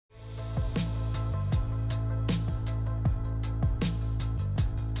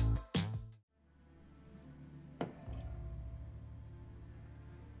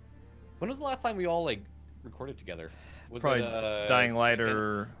When was the last time we all like recorded together? Was Probably it Dying Light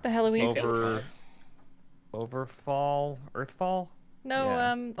or The Halloween Overfall, Earthfall. No,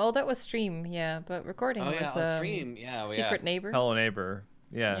 Yeah. oh, that was stream, yeah, but recording was stream, yeah, Secret Neighbor. Hello Neighbor,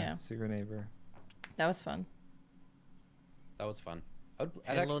 Yeah. Secret Neighbor. That was fun. That was fun. I'd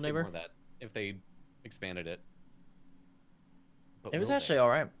actually play more of that if they expanded it. But it was actually all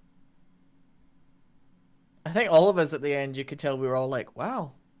right. I think all of us at the end, you could tell we were all like,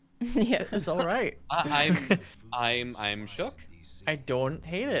 "Wow, yeah, it was all right." I'm shook. I don't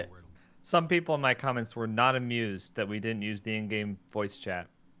hate it. Some people in my comments were not amused that we didn't use the in-game voice chat.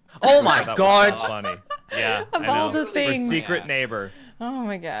 Oh my god! Funny. Yeah, of all the things. For Secret Neighbor. Oh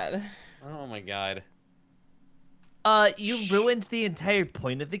my god. Oh my god. You ruined the entire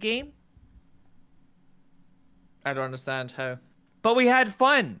point of the game? I don't understand how. But we had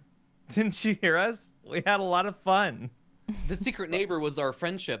fun. Didn't you hear us? We had a lot of fun. The Secret Neighbor was our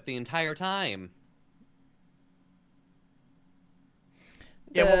friendship the entire time.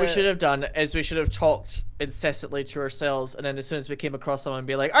 Yeah, what we should have done is we should have talked incessantly to ourselves, and then as soon as we came across someone,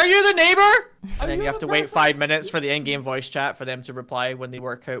 be like, "Are you the neighbor?" And then you have to wait 5 minutes for the in-game voice chat for them to reply when they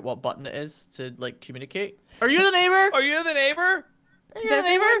work out what button it is to like communicate. Are you the neighbor? Are you the neighbor? Did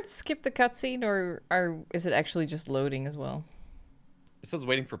everyone skip the cutscene, or is it actually just loading as well? It says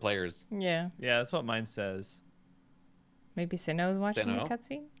waiting for players. Yeah. Yeah, that's what mine says. Maybe Sinnoh's watching the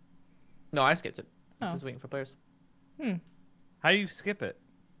cutscene? No, I skipped it. This is waiting for players. How do you skip it?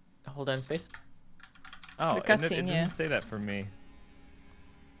 Hold down space. Oh, the cutscene, it didn't say that for me.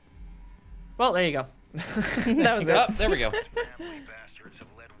 Well, there you go. That was it. Oh, there we go.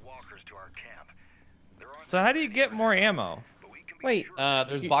 So how do you get more ammo? Wait.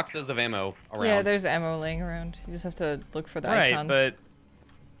 There's boxes of ammo around. Yeah, there's ammo laying around. You just have to look for the icons. Right, but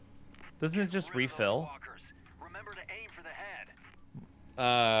doesn't it just refill?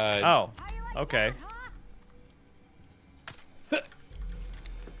 Oh, okay.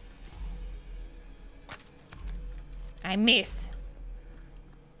 I missed.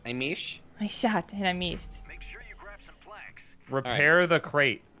 I shot and I missed. Make sure you grab some planks. Repair the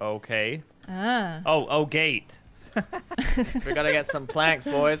crate. Okay. Ah. Oh, gate. We gotta get some planks,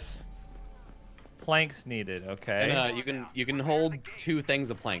 boys. Planks needed. Okay. And you can hold 2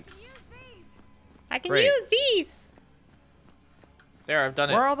 things of planks. I can use these. There, I've done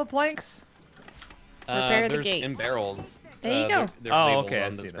it. Where are all the planks? Repair the there's gates. in barrels. There you go. They're Oh, labeled okay. I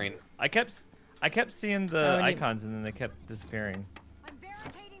on see the screen. them. I kept seeing the icons and then they kept disappearing. I'm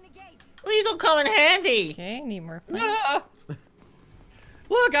barricading the gate. These will come in handy. Okay, need more planks. Ah!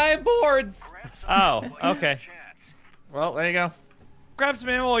 Look, I have boards. Oh, okay. Well, there you go. Grab some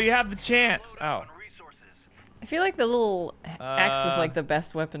ammo. You have the chance. Oh. I feel like the little axe is like the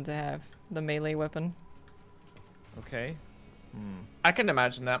best weapon to have. The melee weapon. Okay. I can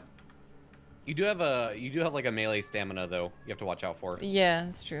imagine that. You do have like a melee stamina though. You have to watch out for. Yeah,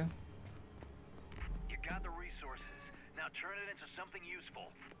 that's true. You got the resources. Now turn it into something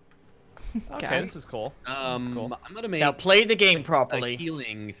useful. Okay, this is cool. This is cool. I'm gonna make Now play the game properly. a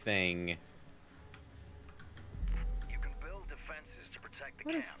healing thing. You can build defenses to protect the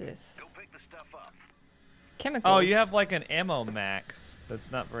What is camp. this? Go pick the stuff up. Chemicals. Oh, you have like an ammo max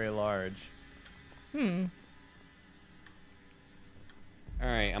that's not very large. All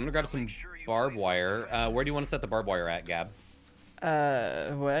right, I'm gonna grab some barbed wire. Where do you want to set the barbed wire at, Gab?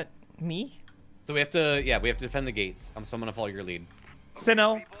 What? Me? So we have to defend the gates. So I'm gonna follow your lead.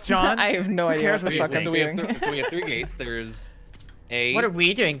 Sinnoh, John. I have no idea what cares the what fuck I'm you So doing. we have 3 gates. There's A. What are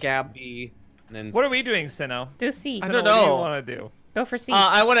we doing, Gab? B, and then What are we doing, Sinnoh? Do C. I Sinnoh, don't What do you know. want to do? Go for C.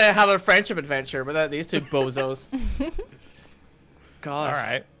 I want to have a friendship adventure without these 2 bozos. God. All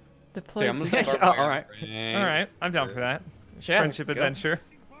right. Deploy. So I'm gonna set Oh, barbed wire. all right. All right. I'm down for that. Yeah, Friendship go. adventure.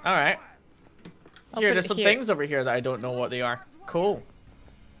 All right. I'll Here, put there's it some here. things over here that I don't know what they are. Cool.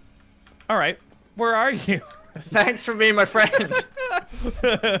 All right. Where are you? Thanks for being my friend.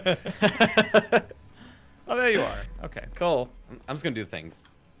 Oh, there you are. Okay. Cool. I'm just gonna do things.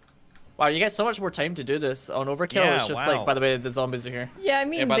 Wow, you get so much more time to do this on Overkill. Yeah, It's just wow. like, by the way, the zombies are here. Yeah, I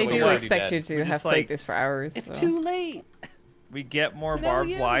mean, by the they way, do we're already expect dead. you to We have just, played like- this for hours. It's so. too late. We get more No barbed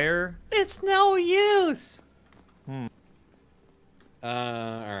use. wire. It's no use.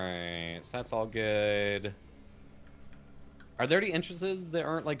 Alright, so that's all good. Are there any entrances that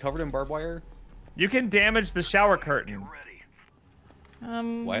aren't like covered in barbed wire? You can damage the shower curtain.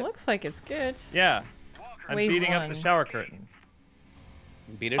 What? Looks like it's good. Yeah. I'm Wave beating up the 1. shower curtain.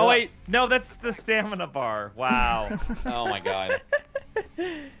 Beat it Oh up. wait, no, that's the stamina bar. Wow. Oh my god.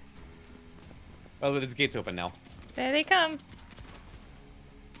 Oh, this gate's open now. There they come.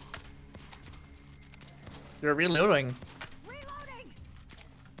 You're reloading. Reloading.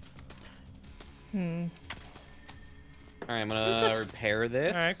 Hmm. All right, I'm What's gonna this? repair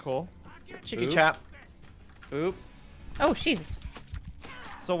this. All right, cool. Cheeky Oop. chap. Oop. Oh, Jesus.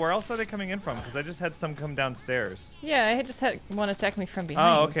 So where else are they coming in from? Because I just had some come downstairs. Yeah, I just had one attack me from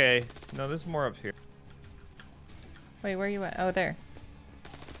behind. Oh, okay. No, there's more up here. Wait, where are you at? Oh, there.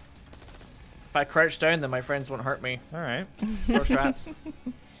 If I crouch down, then my friends won't hurt me. All right. Poor strats.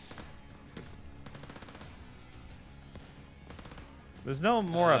 There's no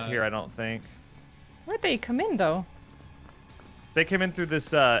more up here, I don't think. Where'd they come in, though? They came in through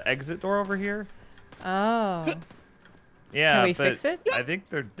this exit door over here. Oh. Yeah, Can we but fix it? I think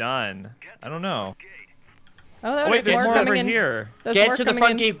they're done. I don't know. Oh, Oh, wait, there's there's more more coming over in. here. There's Get more to the coming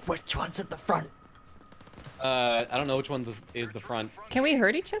front in. gate. Which one's at the front? I don't know which one is the front. Can we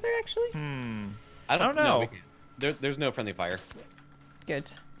hurt each other, actually? I don't know. know. We can't. There's no friendly fire.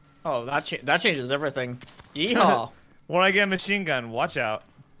 Good. Oh, that changes everything. Yeehaw. When I get a machine gun, watch out.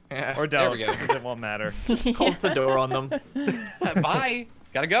 Yeah. Or don't, we go. 'cause it won't matter. Close the door on them. Bye.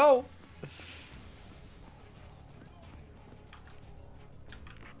 Gotta go.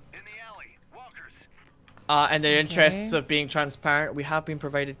 In the alley, walkers. In the interests Okay. of being transparent, we have been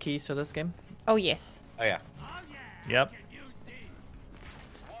provided keys for this game. Oh, yes. Oh yeah. Yep.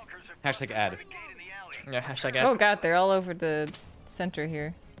 Walkers are Hashtag ad. the gate in the alley. Yeah, hashtag ad. Oh, God, they're all over the center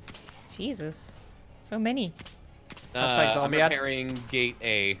here. Jesus. So many. Hashtag I'm zombie ad. repairing gate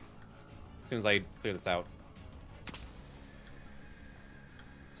A. As soon as I clear this out.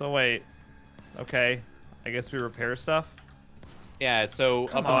 So wait. Okay. I guess we repair stuff. Yeah. So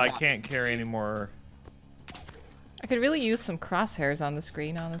up Oh, on I top. can't carry any more. I could really use some crosshairs on the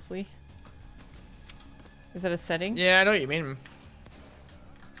screen, honestly. Is that a setting? Yeah, I know what you mean.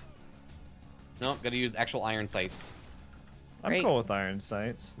 No, gotta use actual iron sights. I'm Great. cool with iron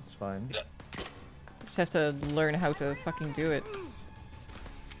sights. It's fine. Just have to learn how to fucking do it.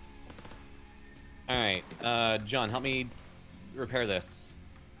 All right, John, help me repair this.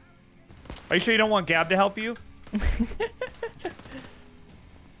 Are you sure you don't want Gab to help you?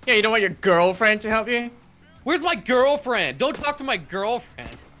 Yeah, you don't want your girlfriend to help you? Where's my girlfriend? Don't talk to my girlfriend.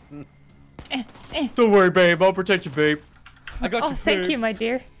 Don't worry, babe. I'll protect you, babe. I got Oh, you. thank babe. you, my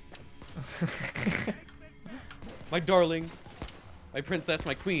dear. My darling. My princess,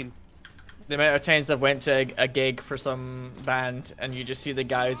 my queen. The amount of times I've went to a gig for some band and you just see the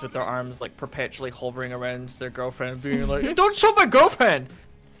guys with their arms like perpetually hovering around their girlfriend being like, don't show my girlfriend!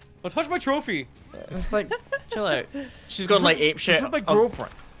 Don't touch my trophy. It's like, chill out. She's going like ape shit. This is my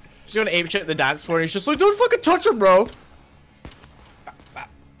girlfriend. She's going ape shit at the dance floor and he's just like, don't fucking touch her, bro!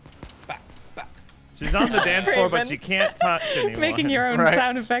 She's on the dance floor, but Raven. she can't touch anyone. Making your own Right.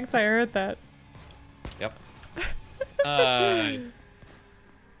 sound effects, I heard that. Yep.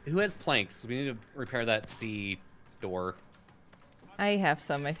 Who has planks? We need to repair that C door. I have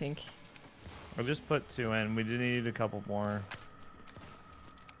some, I think. I'll just put 2 in. We do need a couple more.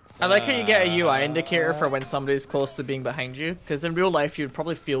 I like how you get a UI indicator for when somebody's close to being behind you, because in real life you'd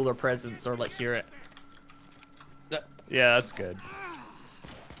probably feel their presence or like hear it. Yeah, that's good.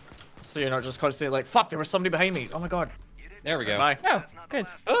 So you're not just constantly like, fuck, there was somebody behind me. Oh my god. There we go. Bye. Oh, good.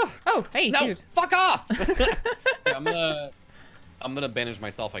 Ugh. Oh, hey, No, dude. fuck off! Yeah, I'm gonna bandage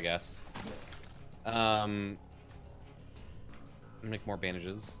myself, I guess. Make more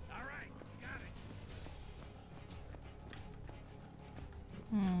bandages.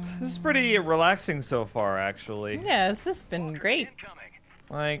 This is pretty relaxing so far, actually. Yeah, this has been great. Incoming.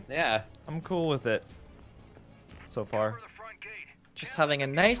 Like, Yeah. I'm cool with it so far. For the front gate. Just having a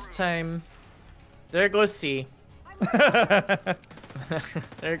nice time. There goes C.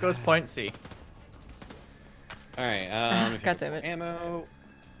 There goes point C. All right. God damn it. Ammo.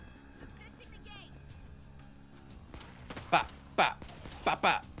 Ba ba ba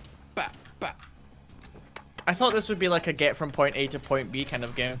ba ba ba. I thought this would be like a get from point A to point B kind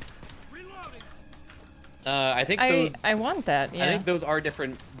of game. I think those. I want that, yeah. I think those are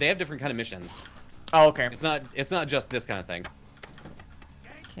different. They have different kind of missions. Oh, okay. It's not just this kind of thing.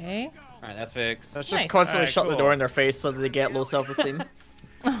 Okay. All right, that's fixed. Let's just Nice. constantly Alright, shut the cool. door in their face so that they get low self-esteem.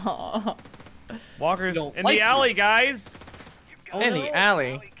 Aw. Walkers Don't in like the you. alley, guys. In the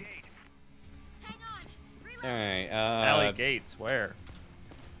alley. Alley gate. All right. Alley gates, where?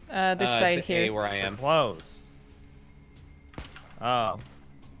 This side to here. A where I am. Closed. Oh.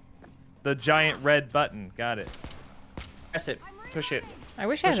 The giant red button. Got it. Press it. Push it. I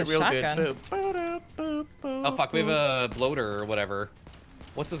wish I Push had it a real shotgun. good. Boop. Boop, boop, Oh fuck, we have a bloater or whatever.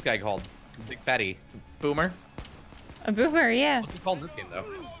 What's this guy called? Big Fatty. Boomer. A boomer, yeah. What's he called in this game though?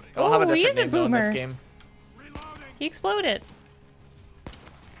 I'll have a Oh, he different is a name though in this boomer. game. He exploded.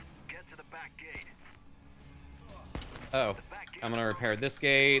 Get to the back gate. Oh. The back I'm gonna repair this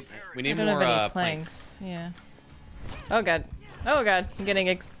gate. We I need don't more have any planks. planks. Yeah. Oh god. Oh god. I'm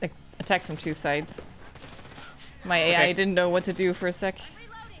getting attacked from two sides. My AI didn't know what to do for a sec.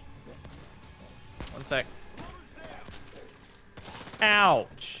 One sec.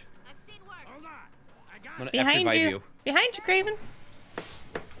 Ouch. I'm gonna Behind F revive you. you. Behind you, Craven.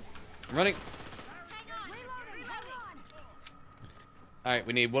 I'm running. All right,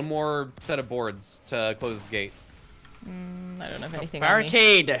 we need one more set of boards to close the gate. I don't have anything on me.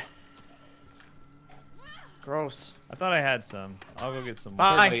 Barricade. Gross. I thought I had some. I'll go get some. Bye.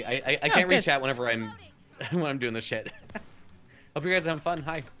 more. Sorry, I can't read good. chat whenever I'm when I'm doing this shit. Hope you guys are having fun.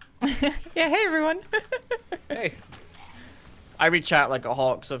 Hi. Yeah, hey everyone. Hey. I read chat like a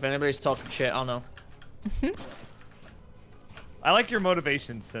hawk, so if anybody's talking shit, I'll know. I like your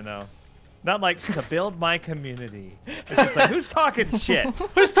motivation, Sino. Not like to build my community. It's just like, who's talking shit?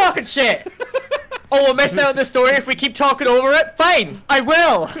 Who's talking shit? Oh, we'll miss out on the story if we keep talking over it? Fine, I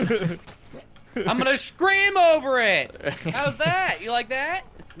will. I'm gonna scream over it. How's that? You like that?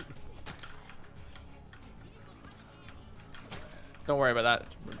 Don't worry about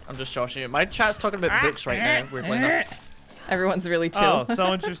that. I'm just joshing you. My chat's talking about books right now, weirdly enough. Everyone's really chill. Oh,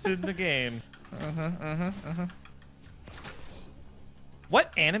 so interested in the game.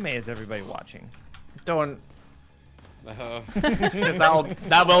 What anime is everybody watching? Don't, Uh, because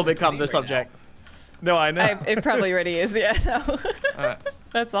that will become the subject. No, I know. It probably already is. Yeah, no. Uh,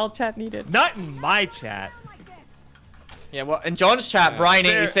 That's all chat needed. Not in my chat. yeah, well, in John's chat, Brian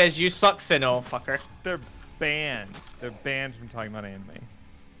There- he says, you suck, Sino, fucker. They're banned. They're banned from talking about anime.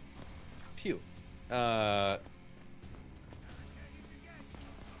 Pew.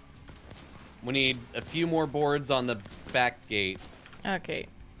 We need a few more boards on the back gate Okay.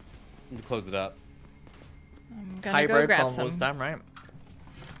 to close it up. I'm gonna go Hybrid grab combos, some. damn right.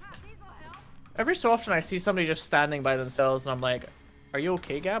 Every so often I see somebody just standing by themselves and I'm like, are you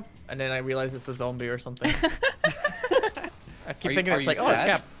okay, Gab? And then I realize it's a zombie or something. I keep thinking it's like, oh, it's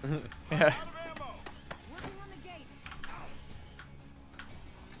Gab. Yeah.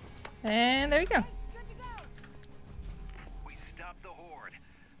 And there you go. We stopped the horde.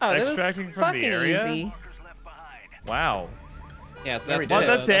 Oh, that was Extracting from the fucking area? easy. Fuckers left behind. Wow. Yeah, so There we that's, did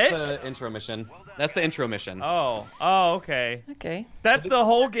the, it. That's that's the intro mission. That's the intro mission. Oh. Oh, okay. Okay. That's the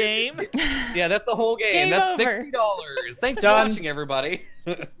whole game? Yeah, that's the whole game. Game That's over. $60. Thanks Done. for watching, everybody.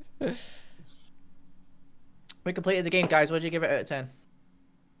 We completed the game, guys. What'd you give it out of 10?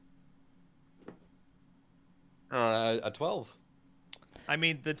 A 12. I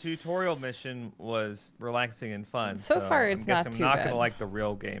mean, the tutorial mission was relaxing and fun. So far, it's I guess not I'm too not bad. gonna like the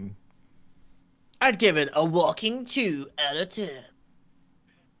real game. I'd give it a walking 2 out of 10.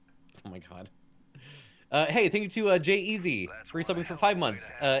 Oh my god. Hey, thank you to Jay Easy for subbing for 5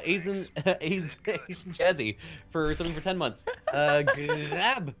 months. Asian Jazzy for subbing for 10 months.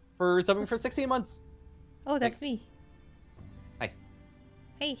 Grab for subbing for 16 months. Oh, that's Thanks. me. Hi.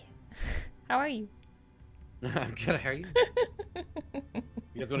 Hey. How are you? I'm good. How are you?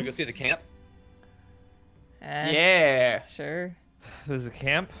 You guys want to go see the camp? Yeah. Sure. There's a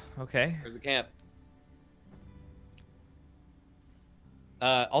camp? Okay. There's a camp.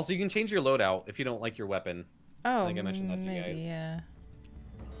 Also, you can change your loadout if you don't like your weapon. Oh, think I mentioned that to you maybe, guys. yeah.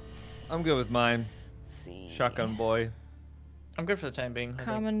 I'm good with mine. Let's see. Shotgun boy. I'm good for the time being. I think.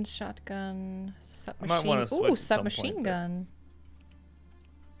 Common shotgun, I submachine. might wanna switch Ooh, at some point, submachine but- gun.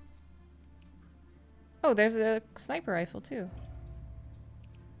 Oh, there's a sniper rifle too.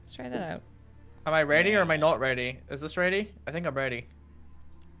 Let's try that out. Am I ready or am I not ready? Is this ready? I think I'm ready.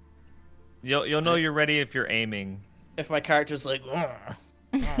 You'll know you're ready if you're aiming. If my character's like, "Ugh."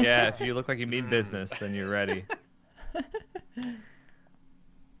 Yeah, if you look like you mean business, then you're ready.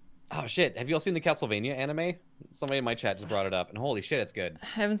 Oh shit! Have you all seen the Castlevania anime? Somebody in my chat just brought it up, and holy shit, it's good. I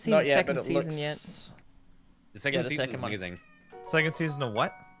haven't seen not the yet, second but it season looks... yet. The second Yeah, the season second is one. amazing. Second season of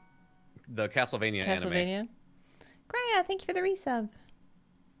what? The Castlevania, anime. Castlevania. Great, thank you for the resub.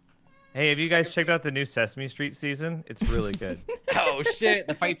 Hey, have you guys checked out the new Sesame Street season? It's really good. Oh shit!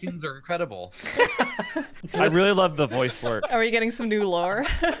 The fight scenes are incredible. I really love the voice work. Are we getting some new lore?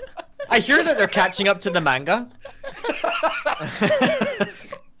 I hear that they're catching up to the manga.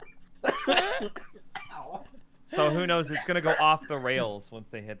 So who knows? It's gonna go off the rails once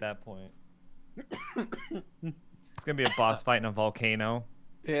they hit that point. It's gonna be a boss fight in a volcano.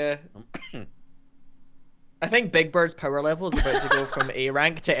 Yeah. I think Big Bird's power level is about to go from A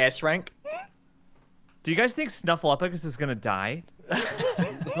rank to S rank. Do you guys think Snuffleupagus is gonna die?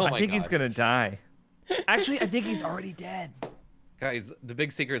 Oh I my think god. he's gonna die. Actually, I think he's already dead. Guys, the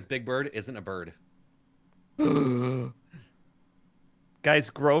big secret is Big Bird isn't a bird. Guys,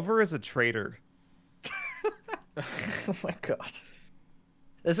 Grover is a traitor. Oh my god.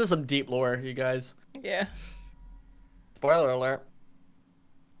 This is some deep lore, you guys. Yeah. Spoiler alert.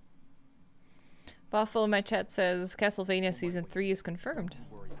 Waffle in my chat says Castlevania Season 3 is confirmed.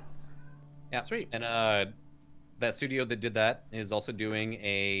 Yeah, Sweet. And that studio that did that is also doing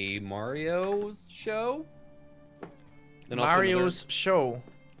a Mario show. Then also Mario's show.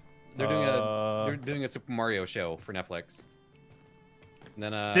 they're doing a Super Mario show for Netflix. And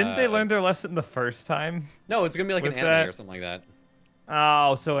then Didn't they learn their lesson the first time? No, it's gonna be like an with anime that? or something like that.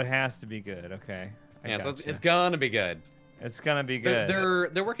 Oh, so it has to be good. Okay. I Yeah, so it's gotcha. gonna be good. It's gonna be good.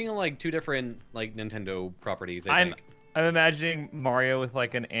 They're working on like 2 different like Nintendo properties. I think I'm imagining Mario with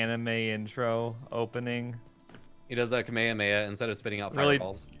like an anime intro opening. he does a Kamehameha instead of spitting out Really-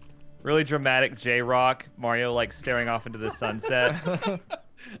 fireballs. Really dramatic J-Rock. Mario like staring off into the sunset.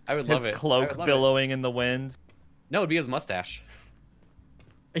 I would love His it. I cloak would love it. billowing in the wind. No, it'd be his mustache.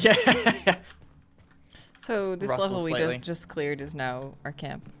 Yeah. So this Rustle level we slightly. just cleared is now our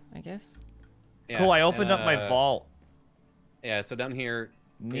camp, I guess. Yeah, Cool. I opened up my uh, vault. Yeah, so down here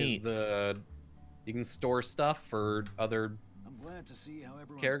Neat. is you can store stuff for other I'm glad to see how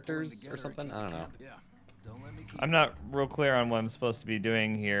everyone's characters pulling or together something. and I don't know. keeping camp. Yeah. Don't let me keep I'm not real clear on what I'm supposed to be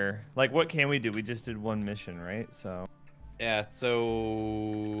doing here. Like, what can we do? We just did one mission, right? So. Yeah,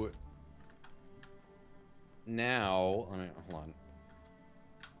 so now hold on.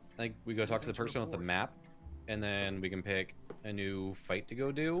 I think we go talk to the person with the map, and then we can pick a new fight to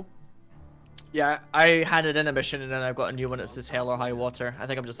go do. Yeah, I handed in a mission and then I've got a new one that says Hell or High Water. I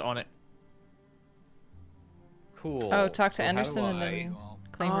think I'm just on it. Cool. Oh, talk to So how do Anderson and I- then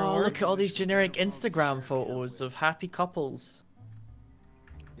claim Oh, rewards. look at all these generic Instagram photos of happy couples.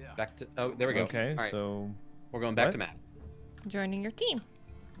 Yeah. back to. Oh, there we go. Okay, All right, so. we're going back what? to map. Joining your team.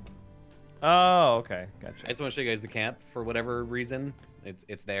 Oh, okay. Gotcha. I just want to show you guys the camp for whatever reason.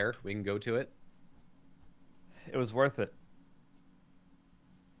 It's there. We can go to it. It was worth it.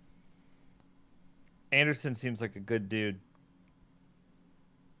 Anderson seems like a good dude.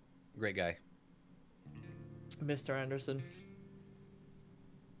 Great guy. Mr. Anderson.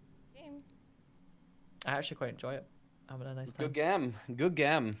 I actually quite enjoy it. Having a nice time. Good gam. Good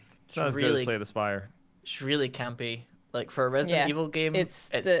gam. It's not as good as really- Slay the Spire. It's really campy. Like for a Resident Yeah, Evil game,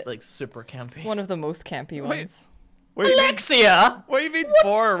 it's it's the- like super campy. One of the most campy Wait. ones. What do you mean, Alexia! what do you mean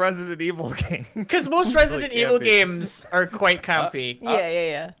for a Resident Evil game? Because most Really Resident Evil campy. games are quite campy.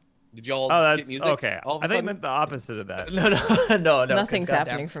 Yeah. Did y'all Oh, get that's music? okay. All of I a think you sudden? meant the opposite of that. No, no. 'cause Nothing's goddamn-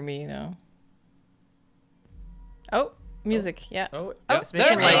 happening for me, you know. Oh, music, yeah. Oh, Oh, it's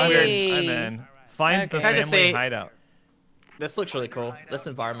making there like we weird. go. I'm in. Find the Okay. Can I family just say- hideout. This looks really cool. This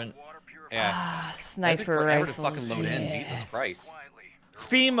environment. Yeah. Ah, That took sniper forever rifle. to fucking load in. Jesus yes. Christ.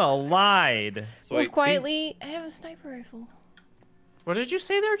 FEMA lied. So Move wait, quietly. I have a sniper rifle. What did you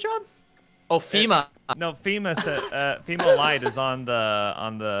say there, John? Oh, FEMA. No, FEMA said FEMA lied is on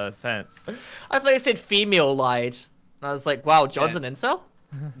the fence. I thought you said female lied. And I was like, wow, John's Yeah. an incel?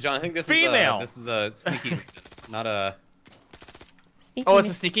 John, I think this Female. is a sneaky, not a. Sneaky Oh, it's a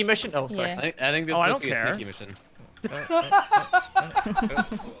miss- sneaky mission? Oh, sorry. Yeah. I think this Oh, I is don't supposed to be a care. sneaky mission.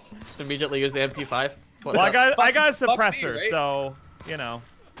 Immediately use the MP5. What's Well, up? I got a fuck me, suppressor, right? so you know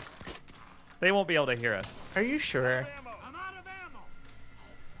they won't be able to hear us. Are you sure? I'm out of ammo.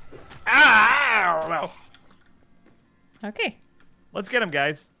 Ah! Okay. Let's get him,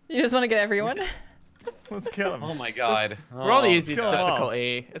 guys. You just want to get everyone? Let's kill him. Oh my god. We're on the Oh. easiest kill 'em all.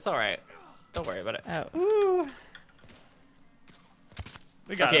 difficulty. It's alright. Don't worry about it. Oh.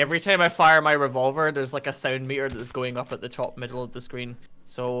 We got Okay, him. every time I fire my revolver, there's like a sound meter that's going up at the top middle of the screen.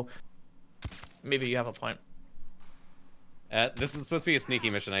 So, maybe you have a point. This is supposed to be a sneaky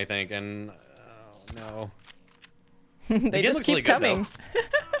mission, I think, and oh no. They game just looks keep really good,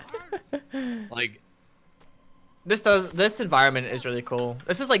 coming. Like, This environment is really cool.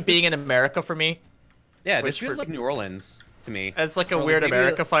 This is like being in America for me. yeah, Which this feels for- like New Orleans to me. It's like a Or weird maybe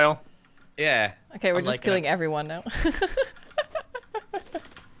America file. Yeah. Okay, we're I'm just liking killing it. everyone now.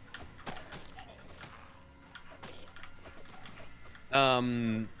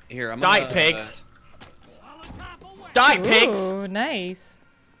 Here, I'm Die, gonna, pigs! Die, pigs! Ooh, nice.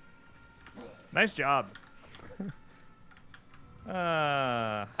 Nice job.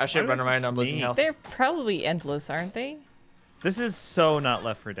 I why should do run have to around, I'm losing sneak? health. They're probably endless, aren't they? This is so not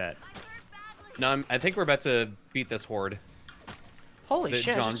Left 4 Dead. No, I think we're about to beat this horde Holy that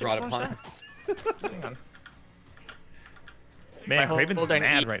shit, I John just brought smashed upon that. us. Hang on. Man, My Craven's hold down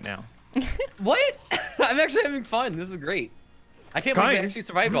mad E. right now. What? I'm actually having fun. This is great. I can't believe I Guys. actually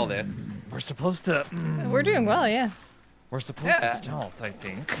survived all this. We're supposed to. We're doing well, yeah. We're supposed Yeah. to stealth, I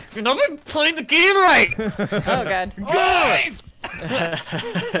think. You're not playing the game right! Oh god. Guys!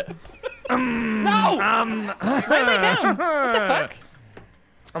 No! Why am I down? What the fuck?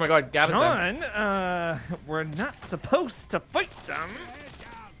 Oh my god, Gavin's down. John, we're not supposed to fight them.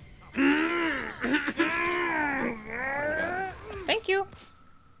 Thank you.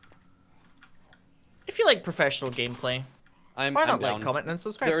 If you like professional gameplay, I'm why not down. like, comment, and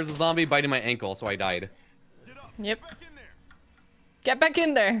subscribe? There was a zombie biting my ankle, so I died. Yep. Get back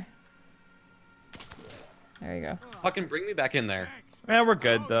in there. There you go. Fucking bring me back in there. Yeah, we're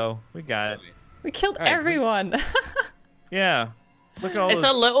good though. We got it. We killed All right, everyone. Yeah. Look at all It's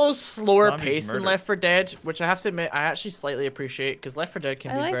those a little slower zombies pace than murdered. Left 4 Dead, which I have to admit I actually slightly appreciate because Left 4 Dead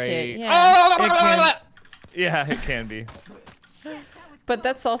can I be like very. it, yeah. It can- Yeah, it can be. But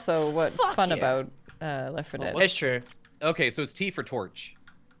that's also what's Fuck fun yeah. about Left 4 Dead. It's true. Okay, so it's T for torch.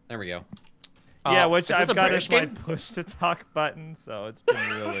 There we go. Yeah, which is this I've a got British as my game? push to talk button, so it's been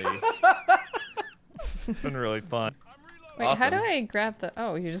really, it's been really fun. Wait, how do Awesome. I grab the...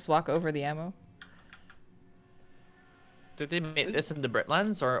 Oh, you just walk over the ammo? Did they make this in the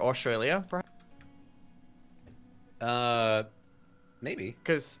Britlands or Australia? Maybe.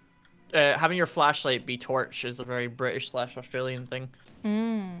 Because having your flashlight be torch is a very British/Australian thing.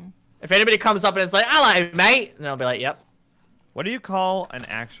 Mm. If anybody comes up and is like, "Hello, mate," then I'll be like, "Yep." What do you call an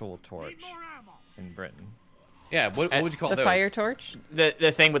actual torch in Britain? Yeah, what would you call The those? fire torch?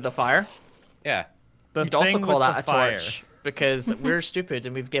 The thing with the fire. Yeah. The You'd also thing call with that the a fire. torch because we're stupid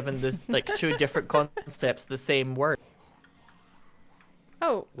and we've given this like two different concepts the same word.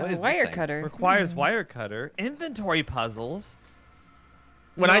 Oh, What a is this wire thing? cutter. Requires wire cutter. Inventory puzzles.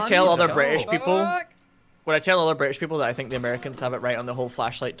 When I tell other go. British people, Fuck. when I tell other British people that I think the Americans have it right on the whole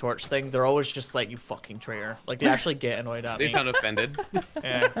flashlight torch thing, they're always just like, "You fucking traitor!" Like they actually get annoyed at They me. sound offended.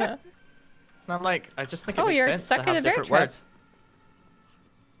 Yeah. And I'm like, I just think it Oh, makes you're sense stuck to in have a bear different trap. words.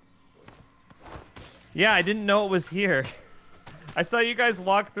 Yeah, I didn't know it was here. I saw you guys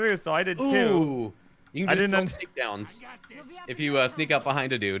walk through, so I did too. Ooh. You I can do didn't stealth takedowns if you sneak up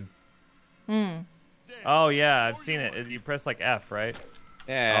behind a dude. Hmm. Oh yeah, I've seen it. You press like F, right?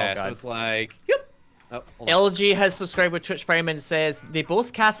 Yeah, Oh, God. so it's like... Yep. Oh, hold on. LG has subscribed with Twitch Prime and says they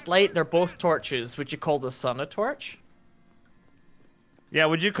both cast light. They're both torches. Would you call the sun a torch? Yeah,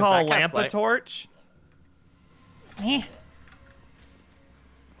 would you 'Cause call a that lamp casts a light. torch? Eh.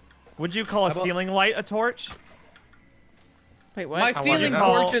 Would you call a How about- ceiling light a torch? Wait, what? My want ceiling to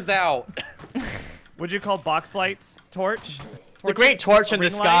know. torch is out. Would you call box lights torch? The great torch in the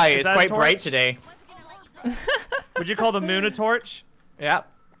Ring light? sky Is is that a quite torch? bright today. Would you call the moon a torch? Yeah.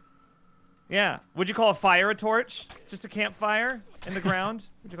 Yeah. Would you call a fire a torch? Just a campfire in the ground?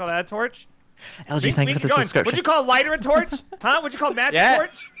 Would you call that a torch? LG, Keep- thank you keep for the going. subscription. Would you call a lighter a torch? Huh? Would you call match Yeah. a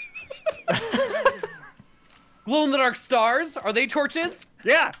torch? Glow-in-the-dark stars? Are they torches?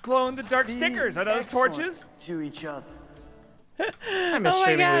 Yeah. Glow in the dark stickers. Are those torches? To each other. I miss Oh my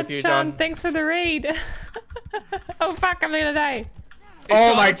streaming god, with you, Sean, John. thanks for the raid. Oh fuck, I'm gonna die.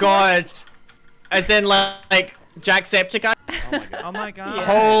 Oh my god. As in like Jacksepticeye? Oh my god. Yeah.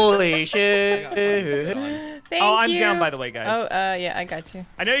 Holy shit. Thank Oh, I'm you. down, by the way, guys. Oh, yeah, I got you.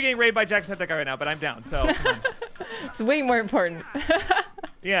 I know you're getting raided by Jacksepticeye right now, but I'm down. So, It's way more important.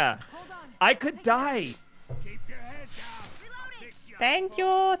 yeah. I could die. Keep your head down.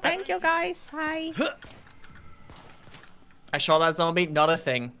 Thank you guys. Hi. I shot that zombie, not a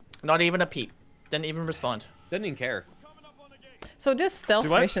thing. Not even a peep. Didn't even respond. Didn't even care. So this stealth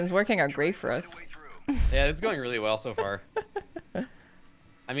Do what? missions working are great for us. Yeah, it's going really well so far.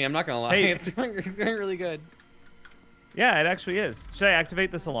 I mean, I'm not gonna lie, Hey. it's going really good. Yeah, it actually is. Should I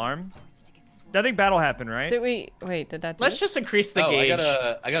activate this alarm? Nothing battle happened, right? Did we wait? Did that? Do Let's it? just increase the Oh, gauge.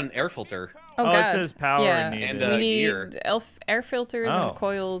 I got an air filter. Oh, it god. says power yeah. needed. And, we need gear. air filters Oh. and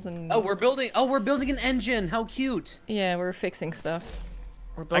coils and. Oh, we're building an engine. How cute. Yeah, we're fixing stuff.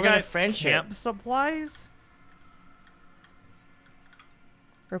 We're I building got a friendship. camp supplies.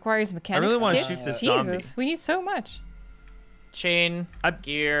 Requires mechanics really wanna kits. shoot this Jesus, zombie. we need so much. Chain,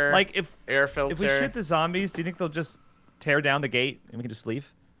 gear, Like if air filter. we shoot the zombies, do you think they'll just tear down the gate and we can just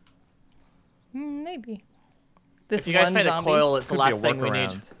leave? Maybe. This If you guys one find zombie. a coil, it's the Could be last a thing we need.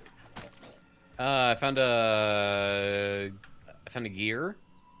 workaround. I found a gear.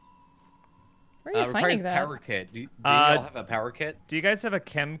 Where are you Requires finding that? power kit. Do you all have a power kit? Do you guys have a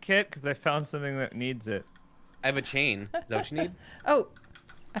chem kit? Because I found something that needs it. I have a chain. Is that what you need? Oh,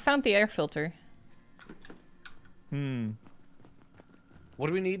 I found the air filter. What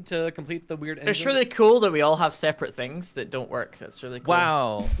do we need to complete the weird engine? It's really cool that we all have separate things that don't work. That's really cool.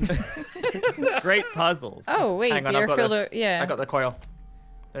 Wow. Great puzzles. Oh wait, Hang on, the air I've got filter. this. Yeah, I got the coil.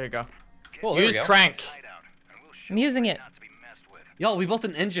 There you go. Cool, there we Use go. crank. I'm using it. Y'all, we built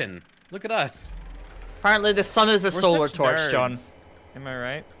an engine. Look at us. Apparently the sun is a We're solar such torch, nerds. John. Am I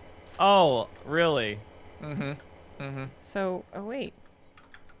right? Oh, really? So, oh wait.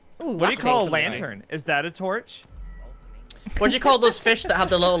 Ooh, What do you call a Something. lantern? Is that a torch? What do you call those fish that have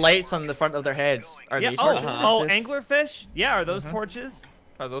the little lights on the front of their heads? Are Yeah. they Oh, torches? oh, This- anglerfish? Yeah. Are those torches?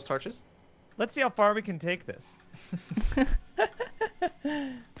 Are those torches? Let's see how far we can take this. Do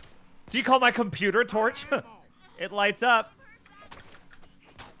you call my computer torch? It lights up.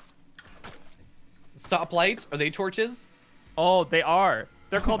 Stoplights? Are they torches? Oh, they are.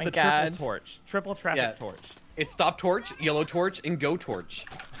 They're called my the God. triple torch. Triple traffic Yeah. torch. It's stop torch, yellow torch, and go torch.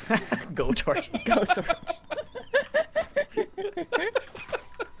 Go torch. Go torch.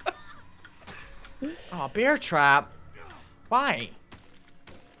 Oh, bear trap. Why?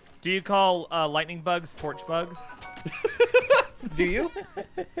 Do you call lightning bugs torch bugs? Do you?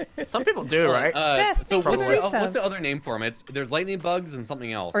 Some people do, right? Yeah, So what's probably the, so. what's the other name for them? There's lightning bugs and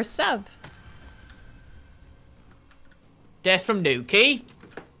something else. Or sub. Death from Nuki.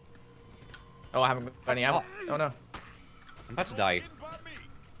 Oh, I haven't got any ammo. Oh no. I'm about to die.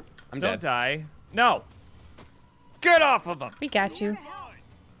 I'm Don't dead. die. No. Get off of them. We got you.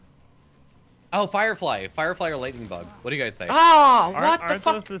 Oh, firefly. Firefly or lightning bug. What do you guys say? Oh, what Aren't the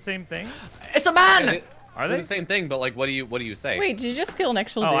fuck? those the same thing? It's a man. Are They're they? the same thing, but like, what do you say? Wait, did you just kill an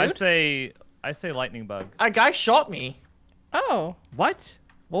actual Oh, dude? I say lightning bug. A guy shot me. Oh. What?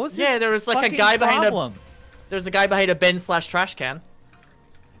 What was Yeah, his there was like a fucking guy behind problem? There's a guy behind a bin/trash can.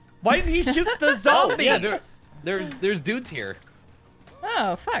 Why didn't he shoot the zombies? Yeah, there's dudes here.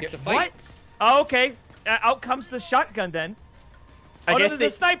 Oh, fuck. You have to fight. What? Oh, okay. Out comes the shotgun then. I Oh, no, guess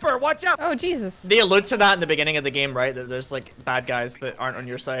there's a sniper. Watch out. Oh, Jesus. they allude to that in the beginning of the game, right? That there's like bad guys that aren't on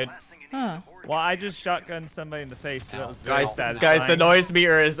your side. Huh. Well, I just shotgunned somebody in the face, so that was very Guys, satisfying. the noise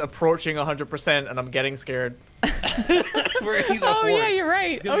meter is approaching 100%, and I'm getting scared. We're in the Oh, horde. yeah, you're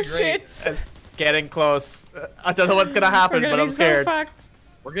right. It's gonna Oh, be great. shit. It's getting close. I don't know what's gonna We're happen, gonna but be I'm scared. so fucked.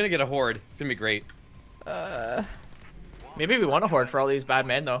 We're gonna get a horde. It's gonna be great. Maybe we want a horde for all these bad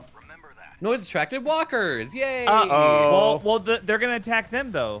men, though. Noise attracted walkers. Yay! Uh-oh. Well, they're gonna attack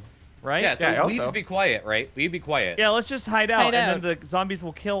them though, right? Yeah, so Yeah, I we need also. to be quiet, right? We need to be quiet. Yeah, let's just hide out, Hide and out. then the zombies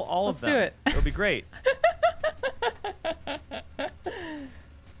will kill all Let's of them. do it. It'll be great.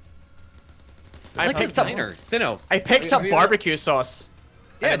 I Look at picked up- diner. Sinnoh. I picked up We- barbecue sauce.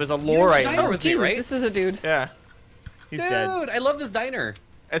 Yeah, And it was a you lure were item. diner Oh, with me, Jesus, right? this is a dude. Yeah. He's Dude, dead. I love this diner.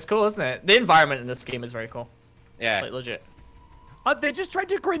 It's cool, isn't it? The environment in this game is very cool. Yeah. Like, legit. They just tried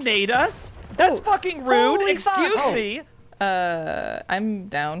to grenade us. That's Oh, fucking rude. holy Excuse fuck. me. I'm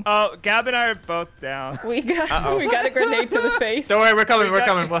down. Oh, Gab and I are both down. We got we got a grenade to the face. Don't worry, we're coming, We we're got-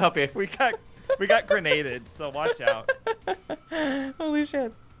 coming. We'll help you. We got grenaded, so watch out. Holy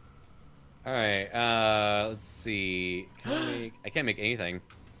shit. All right. Let's see. I can't make anything.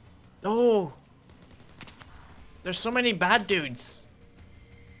 Oh. There's so many bad dudes.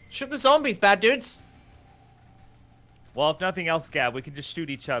 Shoot the zombies, bad dudes. Well, if nothing else, Gab, we can just shoot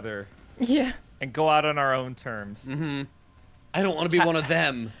each other Yeah. and go out on our own terms. Mm-hmm. I don't want to be one of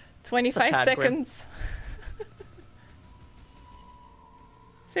them. 25 tad grim. seconds.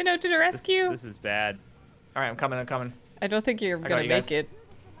 Say no to the rescue. This is bad. All right, I'm coming, I'm coming. I don't think you're got gonna you make guys. it.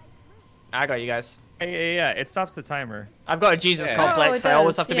 I got you guys. Yeah. It stops the timer. I've got a Jesus Yeah. complex. Oh, it I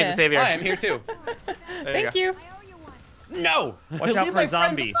always does, have to be yeah. the savior. Hi, I'm here too. There Thank go. you. I owe you one. No. Watch out Leave for a my friends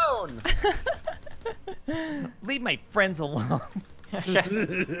zombie. alone. Leave my friends alone.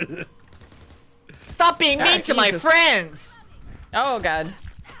 Stop being Ah, mean to my Jesus. friends. Oh god.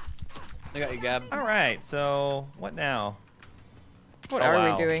 I got you, Gab. All right. So what now? What Oh, are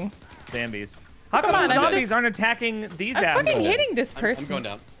wow. we doing? Zambies. How Come come on, the I'm zombies just- aren't attacking these I'm assholes? fucking hitting this I'm person. going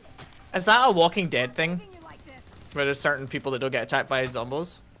down. Is that a Walking Dead thing? You like this. Where there's certain people that don't get attacked by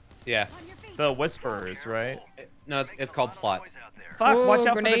zombos? Yeah. On your feet. The whisperers, right? No, it's called plot. Fuck! Whoa, Watch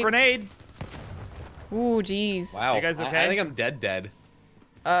out for the grenade. grenade. Ooh, jeez. Wow. You guys okay? I think I'm dead.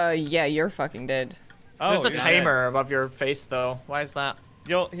 Yeah, you're fucking dead. Oh, There's a you're dead. timer above your face, though. Why is that?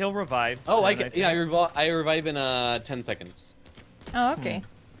 He'll revive. Oh, I soon, can. think. Yeah, I revive in 10 seconds. Oh, okay.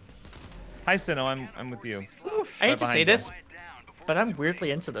 Hi, Sinnoh. I'm with you. I hate to behind say you. this, but I'm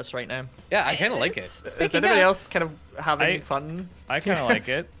weirdly into this right now. Yeah, I kind of like It's- it. it's Is picking anybody up. else kind of having I- fun? I kind of like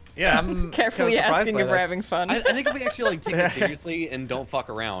it. Yeah. I'm Carefully kinda surprised asking by if we're this. having fun. I think if we actually like take it seriously and don't fuck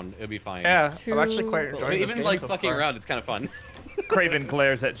around, it'll be fine. Yeah, I'm actually quite Too But enjoying this even game like so fucking far. around, it's kind of fun. Craven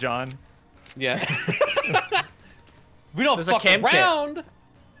glares at John. Yeah. We don't There's a fuck chem kit. around.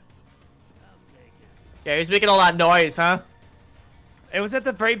 Yeah, he's making all that noise, huh? It was at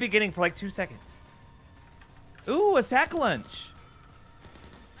the very beginning for like 2 seconds. Ooh, a sack lunch.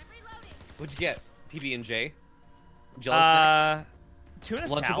 What'd you get? PB and J. Jello snack. Tuna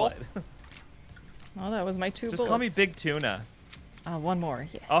Lunchable? salad. Oh, that was my two Just bullets. call me Big Tuna. One more.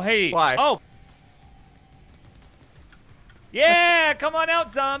 Yes. Oh, hey. Why? Oh. Yeah, come on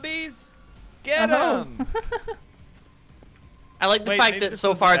out, zombies. Get them. I like the Wait, fact maybe that this so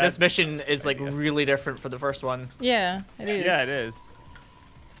was a far bad this mission is like idea. really different for the first one. Yeah, it is. Yeah, it is.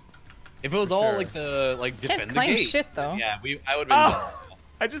 If it was For all sure. like the Can't defend the climb gate. shit though. Yeah, I would have been. Oh,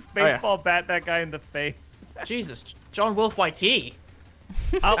 I just yeah. baseball bat that guy in the face. Jesus, John Wolf YT.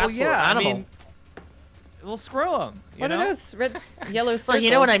 Oh, well, Absolute yeah, animal. I mean, well, screw him. You What are know? those red, yellow circles? Well, you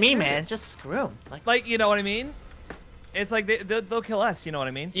know what I mean, man. Just screw him. Like, you know what I mean? It's like they'll kill us. You know what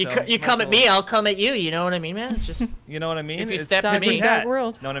I mean? You So, you might come as at me, well- I'll come at you. You know what I mean, man? Just You know what I mean? If you It's step to tit me- for Dark tat.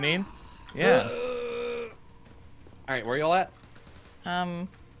 world. Know what I mean? Yeah. All right, where y'all at?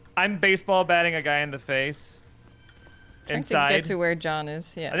 I'm baseball batting a guy in the face. Trying Inside. to get to where John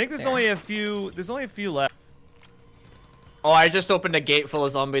is. Yeah. I think there's there. only a few. There's only a few left. Oh, I just opened a gate full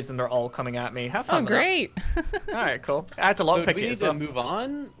of zombies and they're all coming at me. Have fun. Oh, with that. great. All right, cool. I had to So do lockpick we it need as to well. move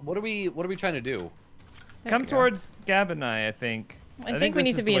on? What are we trying to do? There Come we go. towards Gab and I think. I think we this need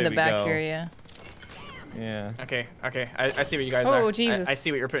is to be the in way the we back go. here. Yeah. Yeah. Okay, okay. I see what you guys Oh, are. Jesus. I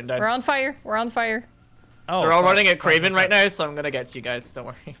see what you're putting down. We're on fire. We're on fire. Oh. They're all fuck. running at Craven right now, so I'm gonna get to you guys. Don't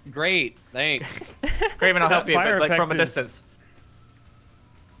worry. Great, thanks. Craven, I'll That help you, fire but like from a effect is- distance.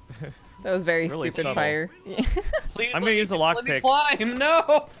 That was very Really stupid subtle. fire. Please. I'm let gonna me- use a Let me lockpick. climb.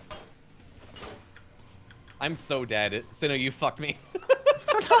 No. I'm so dead. Sinnoh, you fucked me.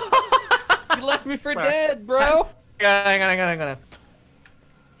 You left me for Sorry. dead, bro. Hang on.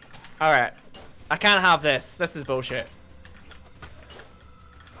 All right. I can't have this. This is bullshit.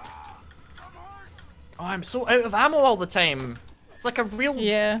 Oh, I'm so out of ammo all the time. It's like a real.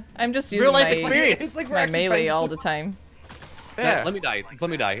 Yeah, I'm just using Real life my, experience. It's like we're my actually melee trying to all the time. Yeah. Let me die. Just let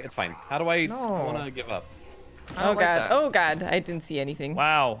me die. It's fine. How do I No. want to give up? I Oh don't like god. that. Oh god. I didn't see anything.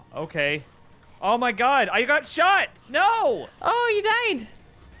 Wow. Okay. Oh my God! I got shot. No! Oh, you died.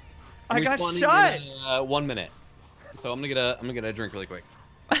 I I'm got respawning shot. in 1 minute. So I'm gonna get a drink really quick.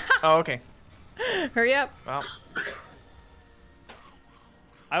 Oh, okay. Hurry up. Well,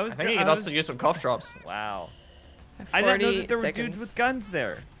 I was. I think you could also use some cough drops. Wow. 40 I didn't know that there were seconds. dudes with guns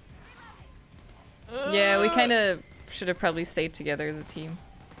there. Yeah, we kind of should have probably stayed together as a team.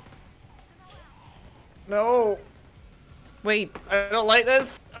 No, Wait, I don't like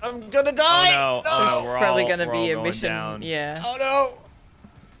this. I'm gonna die. Oh no! Oh no! this is We're probably all- gonna we're all be a going mission. down. Yeah. Oh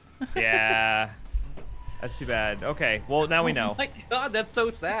no. Yeah. That's too bad. Okay. Well, now we know. Oh my god, that's so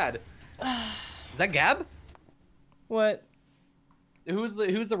sad. Is that Gab? What? Who's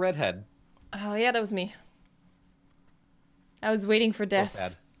the redhead? Oh yeah, that was me. I was waiting for So death.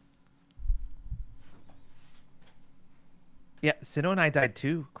 sad. Yeah, Sinnoh and I died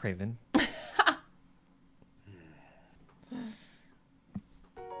too, Craven.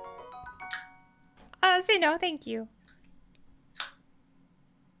 Say no, thank you.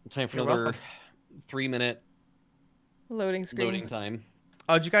 Time for You're another welcome. 3-minute Loading screen. loading time.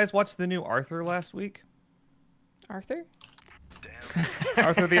 Oh, did you guys watch the new Arthur last week? Arthur?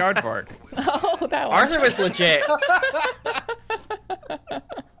 Arthur the Aardvark. Oh, that one. Arthur was legit.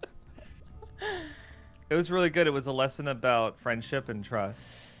 It was really good. It was a lesson about friendship and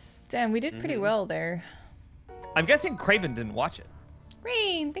trust. Damn, we did pretty well there. I'm guessing Craven didn't watch it.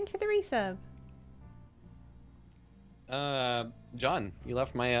 Rain, thank you for the resub. John, you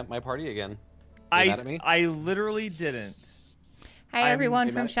left my my party again. You mad at me? I literally didn't. Hi I'm- everyone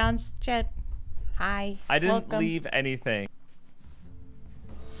you from mad- Sean's chat. Hi. I didn't Welcome. leave anything.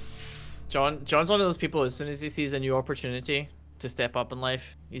 John's one of those people. As soon as he sees a new opportunity to step up in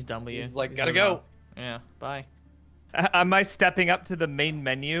life, he's done with you. He's like, He's gotta moving go. on. Yeah. Bye. Am I stepping up to the main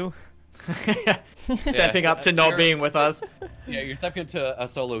menu? Stepping up to not you're- being with us. Yeah, you're stepping into a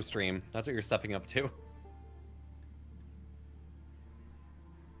solo stream. That's what you're stepping up to.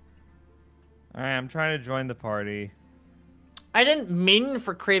 All right, I'm trying to join the party. I didn't mean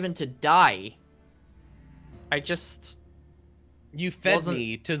for Craven to die. I just You fed Wasn't-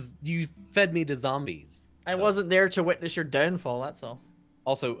 me to zombies. I wasn't there to witness your downfall. That's all.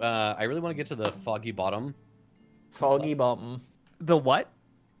 Also, I really want to get to the foggy bottom. Foggy bottom. The what?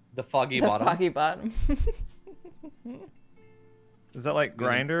 The foggy The bottom. foggy bottom. Is that like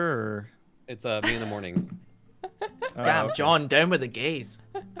Grinder or? It's me in the mornings. Oh, Damn, okay. John, down with the gays.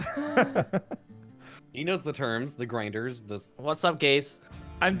 He knows the terms, the grinders, the. What's up, gays?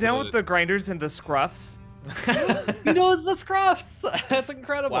 I'm down with the grinders and the scruffs. He knows the scruffs. That's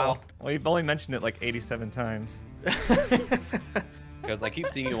incredible. Wow. Well, you've only mentioned it like 87 times. Because I keep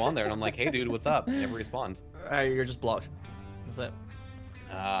seeing you on there, and I'm like, hey, dude, what's up? You never respond. You're just blocked. That's it.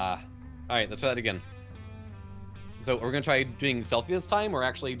 All right, let's try that again. So we're gonna try doing stealthy this time, or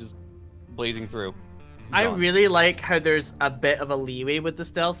actually just blazing through. I John. really like how there's a bit of a leeway with the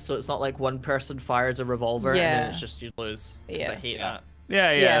stealth, so it's not like one person fires a revolver and then Yeah. it's just you lose. 'Cause I Yeah. hate Yeah. that.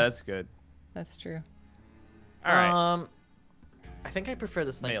 Yeah, Yeah. that's good. That's true. All right. I think I prefer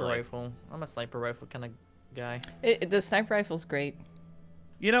the sniper Melee. rifle. I'm a sniper rifle kind of guy. The sniper rifle's great.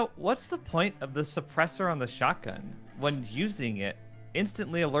 You know, what's the point of the suppressor on the shotgun? When using it,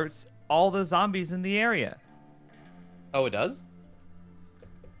 instantly alerts all the zombies in the area. Oh, it does?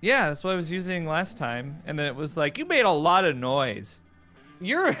 Yeah, that's what I was using last time. And then it was like, you made a lot of noise.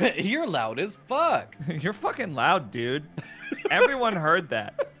 You're you're loud as fuck. You're fucking loud, dude. Everyone heard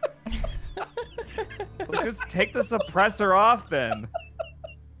that. Like, just take the suppressor off then.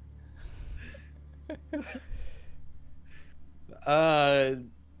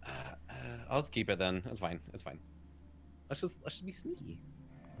 I'll just keep it then. That's fine. That's fine. Let's just be sneaky.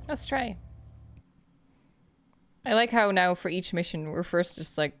 Let's try. I like how now for each mission we're first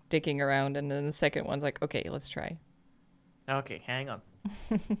just like dicking around, and then the second one's like, okay, let's try. Okay, hang on.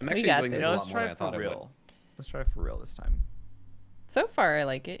 I'm actually got enjoying this. this Yeah, a let's lot more try than I it thought for I would. real. Let's try it for real this time. So far, I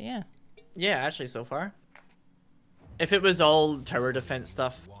like it. Yeah. Yeah, actually, so far. If it was all tower defense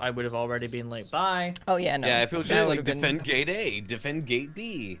stuff, I would have already been like, bye. Oh yeah, no. Yeah, if it was that just like would've been- defend gate A, defend gate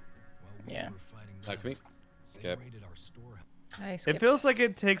B. Yeah. Like me. Skip. I It skipped. feels like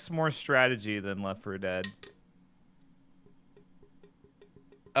it takes more strategy than Left 4 Dead.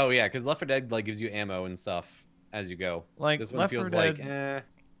 Oh yeah, because Left 4 Dead like gives you ammo and stuff as you go. Like, This one Left feels 4 like, Dead-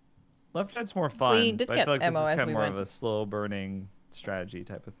 Left 4 Dead's more fun. We did but get I feel like ammo this is as kind we of more went. of a slow burning strategy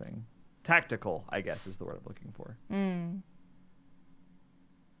type of thing. Tactical, I guess, is the word I'm looking for.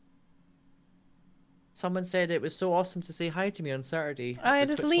 Someone said it was so awesome to say hi to me on Saturday. Oh, at it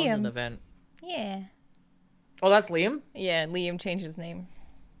the is Twitch London Liam. event. Yeah. Oh, that's Liam? Yeah, Liam changed his name.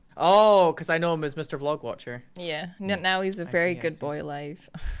 Oh, because I know him as Mr. Vlog Watcher. Yeah. Now he's a very see, I good see. boy alive.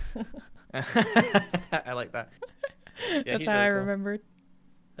 I like that. Yeah, That's he's how really I cool. remembered.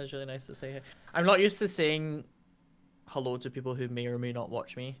 That's really nice to say. I'm not used to saying hello to people who may or may not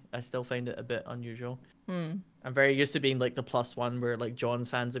watch me. I still find it a bit unusual. I'm very used to being like the +1 where like John's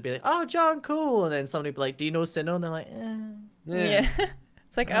fans would be like, oh, John, cool. And then somebody would be like, do you know Sinnoh? And they're like, eh. Yeah.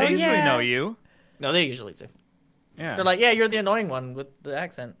 It's like, They oh usually yeah. know you. No, they usually do. Yeah. They're like, yeah, you're the annoying one with the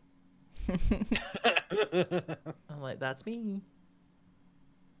accent. I'm like, that's me.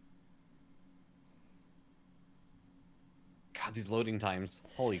 God, these loading times.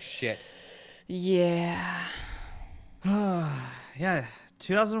 Holy shit. Yeah. Yeah,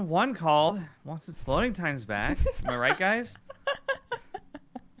 2001 called. Wants its loading times back. Am I right, guys?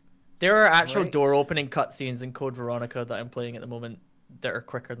 There are actual Right. door opening cutscenes in Code Veronica that I'm playing at the moment that are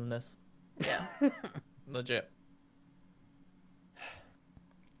quicker than this. Yeah. Legit.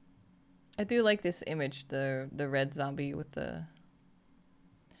 I do like this image, the red zombie with the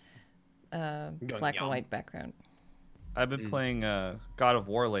black yum. and white background. I've been playing God of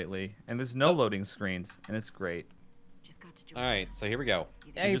War lately, and there's no loading screens, and it's great. All right, so here we go.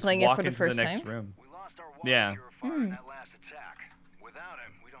 Are you just playing it walk for the into first the next time? room. We lost our water Yeah. purifier in that last attack. Without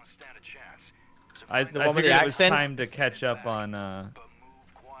him, we don't stand a chance. So I find The out one with figured the it was accent? time to catch up on but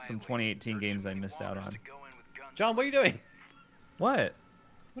move some quietly. 2018 games I Urgently missed out want us on. to go in with guns John, what are you doing? What?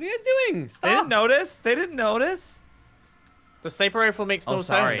 What are you guys doing? They Stop. didn't notice? They didn't notice? The sniper rifle makes no Oh,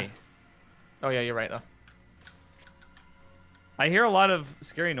 sorry. sound. Oh yeah, you're right though. I hear a lot of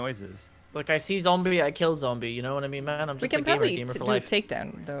scary noises. Look, I see zombie, I kill zombie. You know what I mean, man? I'm We just a can gamer, probably gamer for do a life.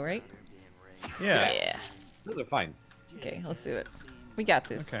 takedown though, right? Yeah. Those are fine. Okay, let's do it. We got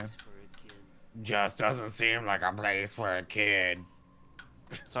this. Okay. Just doesn't seem like a place for a kid.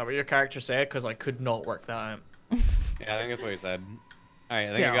 Is that what your character said? Because I could not work that out. Yeah, I think that's what he said. All right,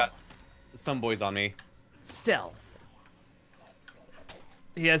 I think I got some boys on me. Stealth.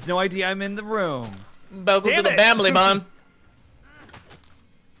 He has no idea I'm in the room. Welcome to Damn the it. family, man.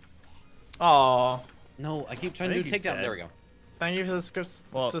 Aw. No, I keep trying I to do a think he's takedown. dead. There we go. Thank you for the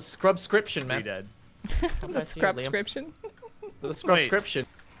Well, scrubscription, man. He dead. The scrubscription. The scrubscription.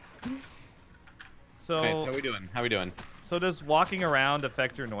 So, All right, so how we doing? How we doing? so does walking around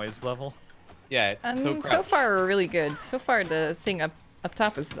affect your noise level? Yeah. So So crouch. far we're really good. So far the thing up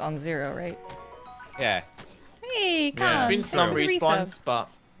top is on 0, right? Yeah. Hey, come Yeah. on. Been some thanks for the respawns, but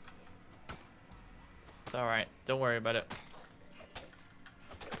it's all right. Don't worry about it.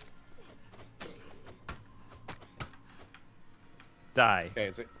 Die. Okay,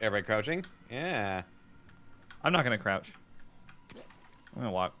 is everybody crouching? Yeah. I'm not gonna crouch. I'm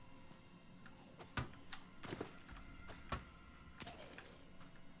gonna walk.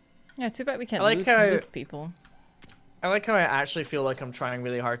 Yeah, too bad we can't I like loot, how- loot people. I like how I actually feel like I'm trying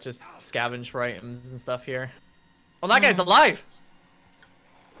really hard to scavenge for items and stuff here. Oh, that guy's alive!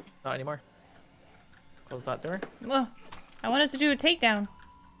 Not anymore. Close that door. Well, I wanted to do a takedown.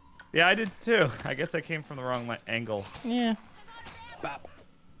 Yeah, I did too. I guess I came from the wrong angle. Yeah. Bop.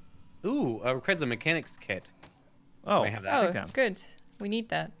 Ooh, requires a mechanics kit. Oh, I have that. Oh, Takedown. good. We need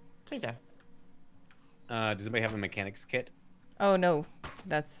that. Takedown. Does anybody have a mechanics kit? Oh no,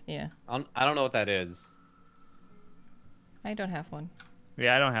 that's yeah. I don't know what that is. I don't have one.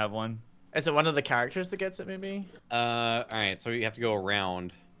 Yeah, I don't have one. Is it one of the characters that gets it, maybe? All right, so you have to go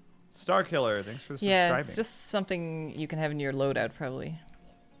around. Star Killer, thanks for subscribing. Yeah, it's just something you can have in your loadout, probably.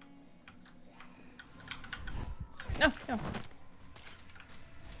 No, no.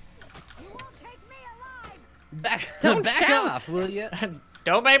 Back, Don't back shout. off, will you?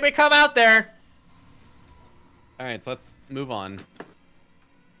 Don't make me come out there. All right, so let's move on.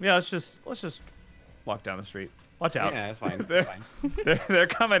 Yeah, let's just walk down the street. Watch out. Yeah, it's fine. They're, It's fine. they're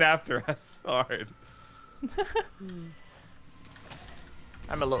coming after us hard.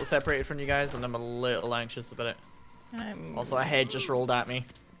 I'm a little separated from you guys, and I'm a little anxious about it. I'm Also, a head just rolled at me.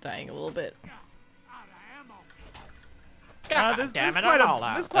 dying a little bit. There's damn it, quite I'm all a,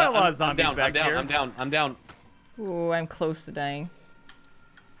 out. there's quite a lot of zombies I'm back down, here. I'm down. Ooh, I'm close to dying.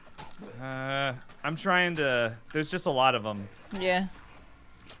 I'm trying to. There's just a lot of them. Yeah.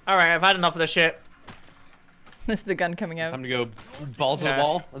 All right, I've had enough of this shit. This is the gun coming out. Time to go balls to the Yeah.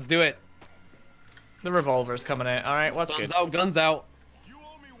 wall. Let's do it. The revolver's coming out. All right, what's Guns good? out, guns out.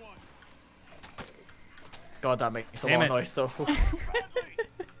 God, that makes a Damn lot it. of noise, though.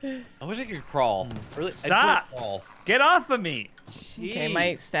 I wish I could crawl. Really? I just wanna Stop. crawl. Get off of me! Okay,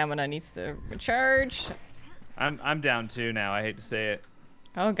 my stamina needs to recharge. I'm down too now. I hate to say it.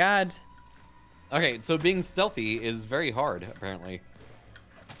 Oh god. Okay, so being stealthy is very hard, apparently.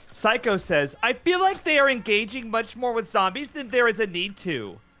 Psycho says, I feel like they are engaging much more with zombies than there is a need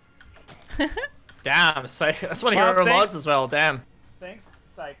to. Damn, that's one of Well, your thanks. mods as well. Damn. Thanks,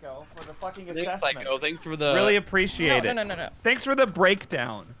 Psycho, for the fucking Thanks, assessment. Psycho. Thanks for the... Really appreciate it. No. Thanks for the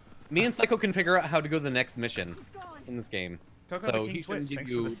breakdown. Me and Psycho can figure out how to go to the next mission in this game. Coco So the King he shouldn't Twitch, give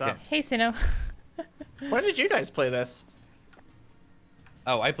thanks you for the subs. tips. Hey, Sino. When did you guys play this?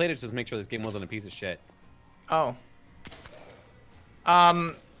 Oh, I played it just to make sure this game wasn't a piece of shit. Oh.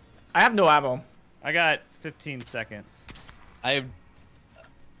 I have no ammo. I got 15 seconds. I have...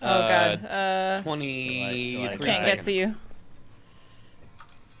 Oh god. 23 I I can't get to you. seconds.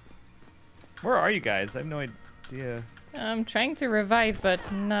 Where are you guys? I have no idea. I'm trying to revive, but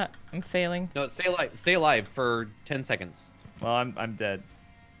not. I'm failing. No, stay alive. Stay alive for 10 seconds. Well, I'm dead.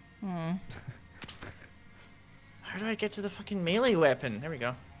 Hmm. How do I get to the fucking melee weapon? There we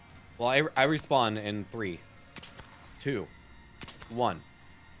go. Well, I respawn in 3, 2, 1.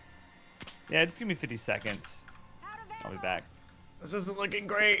 Yeah, just give me 50 seconds. I'll be back. This isn't looking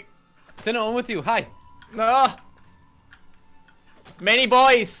great. Sino, I'm with you. Hi. No. Many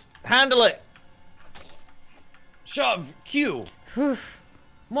boys. Handle it. Shove. Q. Whew.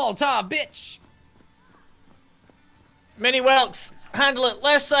 Molotov, bitch. Many whelks. Handle it.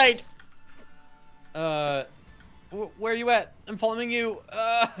 Left side. Where are you at? I'm following you.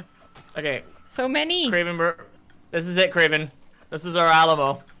 Okay. So many. Craven, this is it, Craven. This is our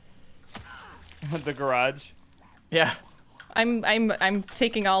Alamo. The garage. Yeah. I'm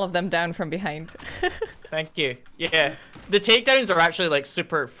taking all of them down from behind. Thank you. Yeah. The takedowns are actually like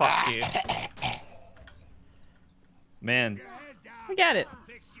super fuck you. Man. We got it.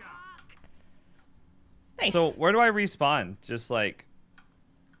 Nice. So where do I respawn? Just like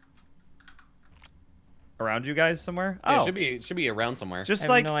around you guys somewhere? Yeah, Oh, it should be around somewhere. just I have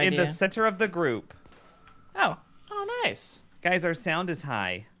like no in the idea. center of the group. Oh, Oh, nice. Guys, our sound is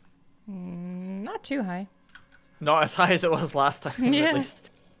high. not too high. Not as high as it was last time, Yeah. at least.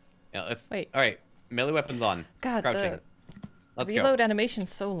 Yeah, let's. Wait. All right, melee weapons on. God, Crouching. the Let's reload go.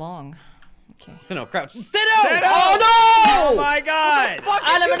 animation's so long. Okay. Sino, crouch. Sit Sit down. down! Oh Oh my god!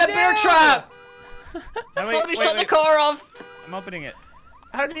 And I'm in a bear trap! Wait, Somebody wait, shut the wait. car off! I'm opening it.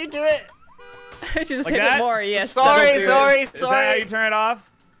 How do you do it? Just Like hit that? it more, yes. Sorry, that'll do it. sorry, Is that how you sorry. turn it off?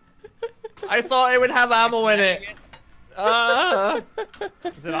 I thought it would have ammo in it.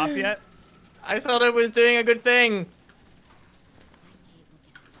 Is it off yet? I thought it was doing a good thing.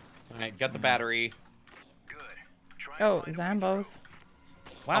 All right, got the battery. Good. Try Oh, and find Zambos.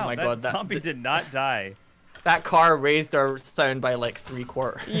 Wow, my that God, that- zombie did not die. That car raised our sound by like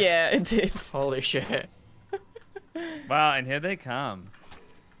 3/4. Yeah, it did. Holy shit. Wow, and here they come.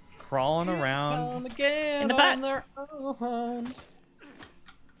 Crawling around. Again In the back. on their own.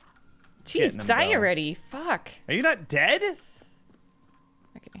 Jeez, Getting them, die though. already. Fuck. Are you not dead?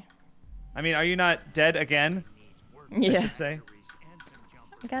 Okay. I mean, are you not dead again? I Yeah. should say.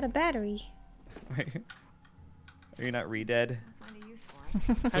 I got a battery. Are you not re-dead?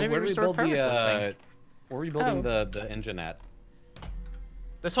 How So do we where do we restore build power the to this thing? Where are we building Oh. the engine at?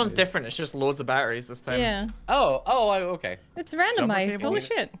 This one's different. It's just loads of batteries this time. Yeah. Okay. It's randomized. cables? Holy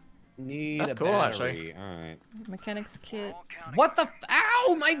shit. Need That's a cool, battery. actually. All right. Mechanics kit. What the?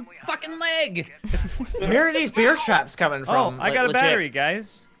 Ow! My fucking leg! Where are these bear traps coming from? Oh, I got a Legit. battery,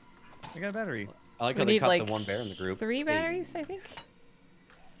 guys. I got a battery. I like We how they need cut like the one bear in the group. 3 batteries, I think.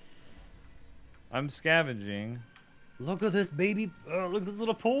 I'm scavenging. Look at this baby. Oh, look at this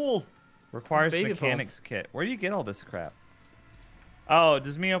little pool. Requires baby mechanics kit. Where do you get all this crap? Oh,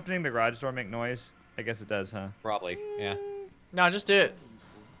 does me opening the garage door make noise? I guess it does, huh? Probably. Yeah. No, just do it.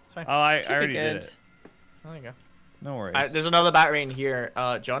 It's fine. Oh, I Should be already good. did it. There you go. No worries. There's another battery in here.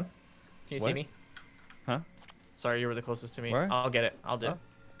 John, can you see What? me? Huh? Sorry, you were the closest to me. Where? I'll get it. I'll do it.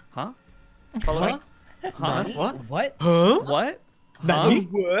 Huh? Follow me. Huh? What? What? Huh? What? Nani?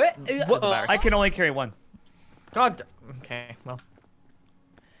 What? There's a battery. I can only carry one. God. Okay. Well.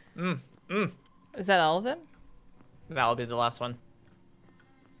 Is that all of them? That'll be the last one.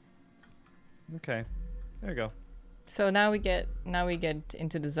 Okay. There we go. So now we get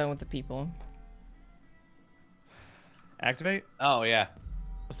into the zone with the people. Activate? Oh yeah.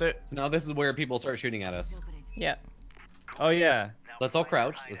 Let's do it. So now this is where people start shooting at us. Yeah. Oh, yeah. Let's all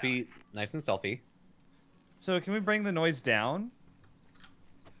crouch. Let's be nice and stealthy. So can we bring the noise down?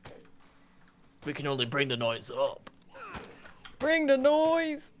 We can only bring the noise up. Bring the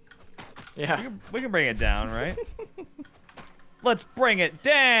noise. Yeah. We can bring it down, right? Let's bring it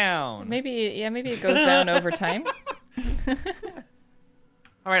down! Maybe it goes down over time.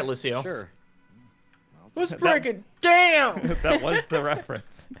 All right, Lucio. Sure. Let's break it down. That was the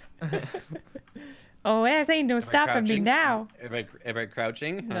reference. Oh, there's ain't no stopping me crouching? now. Everybody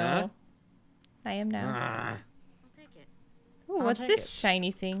crouching? No. I am now. Ah. Ooh, what's this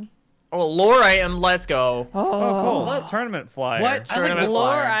shiny thing? Oh, lore item. Let's go. Oh, cool. Tournament flyer. What? I like Tournament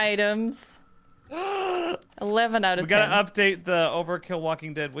Lore flyer. items. 11 out of We 10. gotta update the Overkill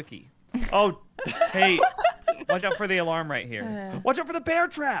Walking Dead wiki. Oh, hey, watch out for the alarm right here. Watch out for the bear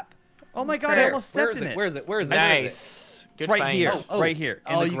trap. Oh my god, I almost Where stepped is in it? it. Where is it? Where is it? Nice. Good It's right find. here. Right here,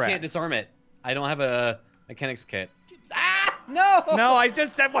 in Oh, the you grass. can't disarm it. I don't have a mechanics kit. Ah! No! No, I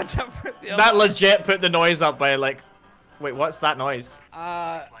just said watch out for the That alarm. legit put the noise up by like. Wait, what's that noise?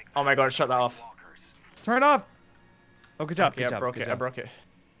 Uh, Oh my god, shut that off. Turn it off. Oh, good job. Okay, good job. I broke good it. I job. broke it.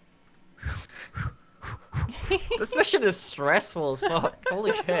 This mission is stressful as fuck.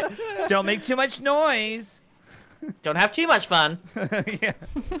 Holy shit. Don't make too much noise. Don't have too much fun. Yeah.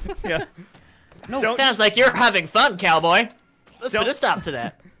 Yeah. no, Don't- Sounds like you're having fun, cowboy. Let's Don't- put a stop to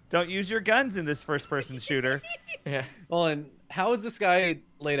that. Don't use your guns in this first-person shooter. Yeah. Well, and how is this guy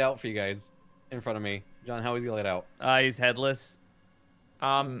laid out for you guys in front of me? John, how is he laid out? He's headless.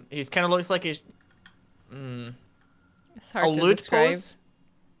 He's kind of looks like he's. It's hard to loot describe. pose?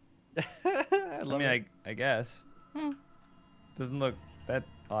 I mean, I guess. Doesn't look that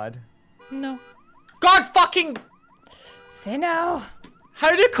odd. No. God fucking! Say no.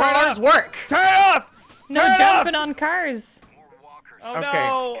 How do cars work? Turn it off! No Turn it jumping on cars. More walkers. Oh Okay.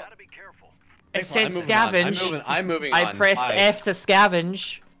 no! Gotta be careful. It said I'm moving on. scavenge. I'm moving I on. pressed Bye. F to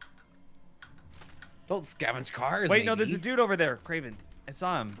scavenge. Don't scavenge cars. Wait, no, maybe. there's a dude over there, Craven. I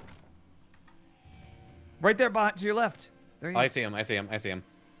saw him. Right there, behind to your left. There he Oh, I is. see him. I see him. I see him.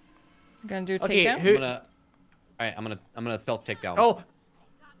 Gonna do Okay, takedown? who- I'm gonna. All right, I'm gonna stealth takedown. Oh,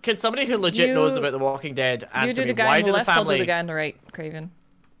 can somebody who legit knows You- about The Walking Dead You answer do the me? guy Why on the do the left, I'll do family? the guy on the right, Craven.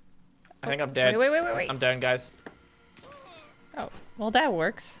 I think I'm dead. Wait. I'm down, guys. Oh, well that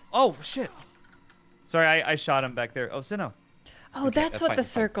works. Oh shit! Sorry, I shot him back there. Oh, Sinnoh. Oh, Okay, that's that's what fine, the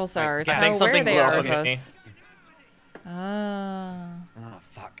that's fine. circles Right. are. It's I how think aware something they blew are up of on me. us. Ah. Oh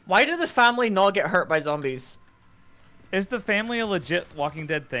fuck. Why did the family not get hurt by zombies? Is the family a legit Walking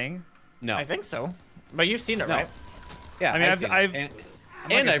Dead thing? No. I think so. But you've seen it, No. right? Yeah. I mean, seen it. I've- and,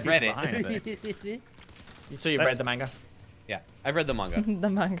 I'm and like a I've read season it. So you've That- read the manga. Yeah, I've read the manga. The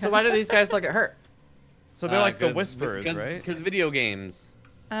manga. So why did these guys not get hurt? So they're like the 'Cause- Whisperers, because, right? Because video games.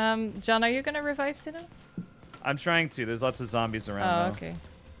 John, are you gonna revive Sinnoh? I'm trying to. There's lots of zombies Oh, around. though. okay.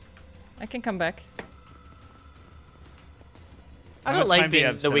 I can come back. I How don't much like time do you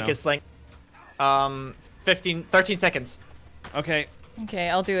being have, the Sinnoh? weakest link. 13 seconds. Okay. Okay,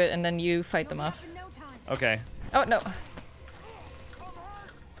 I'll do it, and then you fight them off. Okay. Oh no.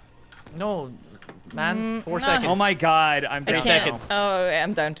 No, man. 4 no. seconds. Oh my god, I'm I down. 3 can't. seconds. Oh,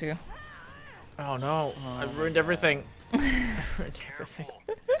 I'm down too. Oh no, I ruined everything. I ruined everything.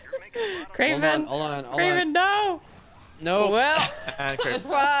 Craven. Hold on. Craven, no. No. Well, And Chris.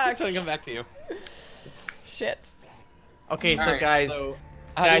 fuck. I'm trying to come back to you. Shit. Okay, so Alright, guys, so,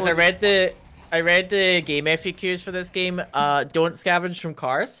 how do you guys, I want- read the game FAQs for this game. Don't scavenge from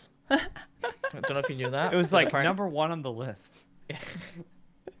cars. I don't know if you knew that. It was but like apparently, number 1 on the list.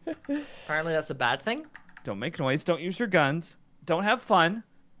 apparently that's a bad thing. Don't make noise. Don't use your guns. Don't have fun.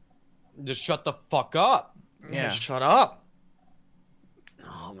 Just shut the fuck up. Yeah. Shut up.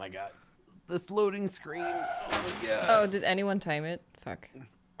 Oh my god. This loading screen. Oh my god. Oh, did anyone time it? Fuck.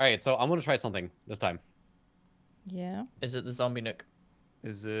 Alright, so I'm gonna try something this time. Yeah. Is it the zombie nuke?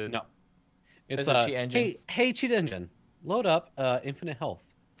 Is it? No. It's Is it cheat engine? Hey, cheat engine. Load up infinite health.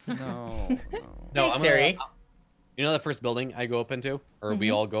 No. No, Hey, Siri. You know the first building I go up into? Or we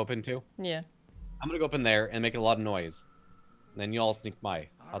all go up into? Yeah. I'm gonna go up in there and make a lot of noise. And then you all sneak by.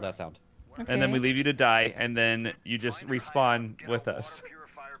 How's that sound? Okay. And then we leave you to die, and then you just respawn with us.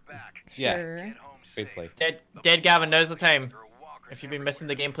 Yeah. Sure. Basically. Dead Gavin, now's the time. If you've been missing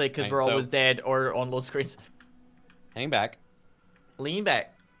the gameplay because Right, we're so- always dead or on load screens. Hang back. Lean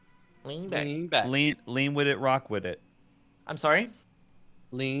back. Lean back. Lean back. Lean with it, rock with it. I'm sorry?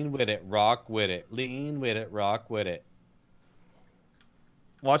 Lean with it. Rock with it. Lean with it. Rock with it.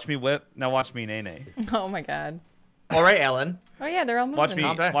 Watch me whip. Now watch me nay nay. Oh my god. Alright, Ellen. Oh yeah, they're all moving. Watch me.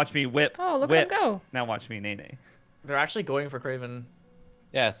 Calm down. Watch me whip. Oh, look whip. at them go. Now watch me nay nay. They're actually going for Craven.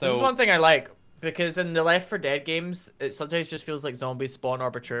 Yeah, This is so one thing I like, because in the Left 4 Dead games, it sometimes just feels like zombies spawn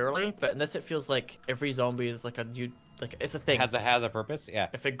arbitrarily, but in this it feels like every zombie is like a new, like, it's a thing. has a purpose. Yeah.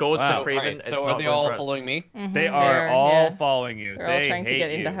 If it goes Wow. to Craven, Alright, it's so not are they going all for us. following me? Mhm, They are they're- all yeah. following you. They're They all trying to hate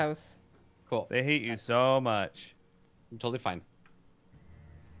get in the you. house. Cool. They hate you so much. I'm totally fine.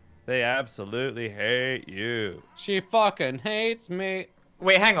 They absolutely hate you. She fucking hates me.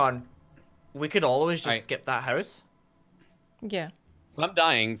 Wait, hang on. We could always just Alright. skip that house. Yeah. So I'm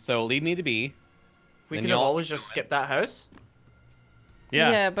dying, so leave me to be. We Then could have y'all always keep just moving. skip that house.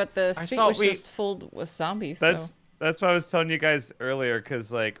 Yeah. But the I street thought was we- just full with zombies. That's So. that's what I was telling you guys earlier.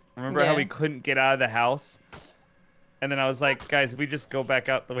 Cause like, remember how Yeah. we couldn't get out of the house? And then I was like, guys, if we just go back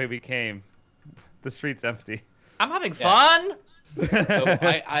out the way we came, the street's empty. I'm having Yeah. fun! So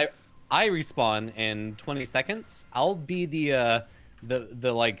I respawn in 20 seconds. I'll be the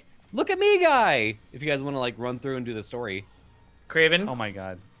like, look at me guy. If you guys want to like run through and do the story. Craven, Oh my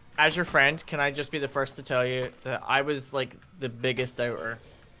god. as your friend, can I just be the first to tell you that I was like the biggest doubter.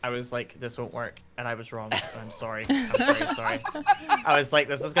 I was like, this won't work, and I was wrong. I'm sorry. I'm very sorry. I was like,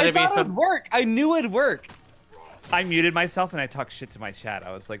 this is gonna I be thought some. it'd work. I knew it'd work. I muted myself and I talked shit to my chat.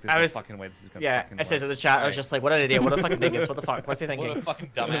 I was like, there's I no was- fucking way this is gonna Yeah, fucking I said work. in the chat, I was Alright. just like, what an idiot, what a fucking dingus, what the fuck, what's he What a thinking?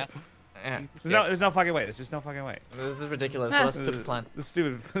 fucking dumbass. Yeah. There's no fucking way. There's just no fucking way. This is ridiculous. What a stupid plan. The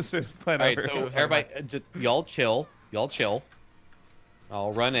stupidest plan All right, ever. so everybody, just y'all chill. Y'all chill.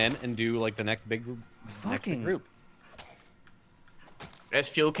 I'll run in and do like the next big Fucking- group. It's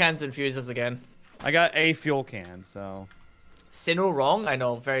fuel cans and fuses again. I got a fuel can, so Sinnoh wrong? I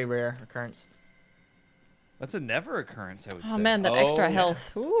know, very rare occurrence. that's a never occurrence. I would Oh say. man, that extra Oh,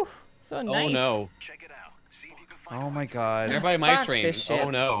 health. Ooh, so nice. Oh no. Check it out. See if you can find Oh my god. Everybody my Fuck stream. this shit. Oh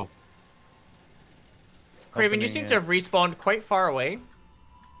no. Craven, you seem to have respawned quite far away.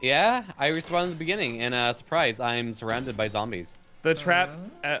 Yeah, I respawned at the beginning, and surprise, I'm surrounded by zombies. The trap.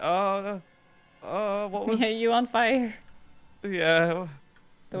 What was? Yeah, you on fire? Yeah.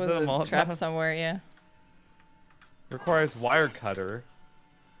 There Is was that a Molotov? trap somewhere. Yeah. Requires wire cutter.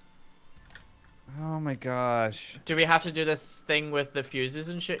 Oh my gosh. Do we have to do this thing with the fuses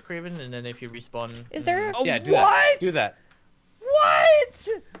and shit, Craven? And then if you respawn... Is there? Oh, Yeah, do what? that. Do that. What?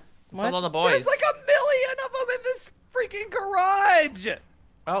 Some of the What? boys. There's like a million of them in this freaking garage.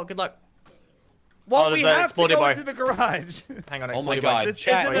 Well, good luck. Well, Oh, we there's an have to exploded go boy. into the garage. Hang on, Oh my exploded god. This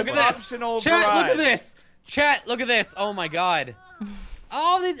Chat, isn't look an at this. optional Chat, look garage. at this. Chat, look at this. Oh my god.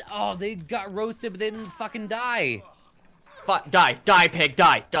 Oh, they got roasted, but they didn't fucking die. Die, die, pig,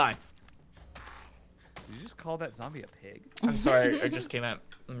 die, die. Did you just call that zombie a pig? I'm sorry, it just came out.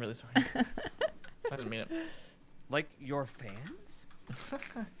 I'm really sorry. I didn't mean it. Like your fans?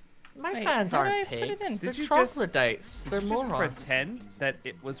 My Wait, fans how do aren't I put it in? pigs. They're Did you just- troglodytes. They're Did you just morons. pretend that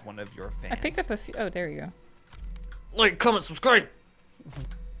it was one of your fans? I picked up a few. Oh, there you go. Like, comment, subscribe.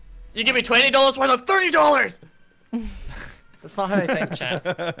 You give me $20, why not $30? That's not how I think, chat.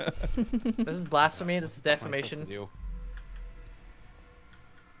 This is blasphemy. This is What am I supposed defamation. to do?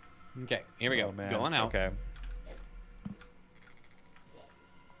 Okay, here we go. Oh, man. Going out. Okay.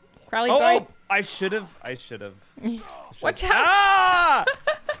 Crowley Oh, boy. I should have. Watch out! Ah!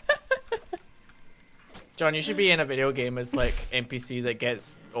 John, you should be in a video game as like NPC that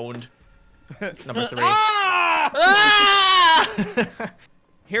gets owned. Number 3. Ah!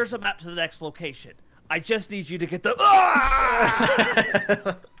 Here's a map to the next location. I just need you to get the.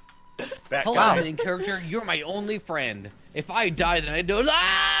 Ah! Back Hello, up. main character. You're my only friend. If I die, then I do.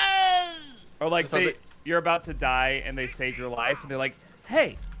 Ah! Or like So you're about to die and they save your life and they're like,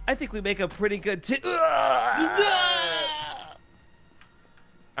 "Hey, I think we make a pretty good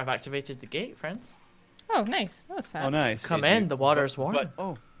I've activated the gate, friends. Oh, nice. That was fast. Oh, nice. Come Did in, you? the water's warm. But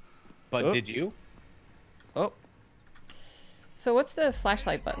Oh. did you? Oh. So what's the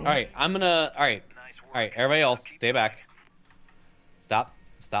flashlight button? All right, I'm gonna. All right, everybody else, stay back. Stop.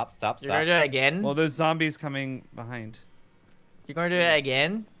 You're gonna do it again? Well, there's zombies coming behind. You're gonna do it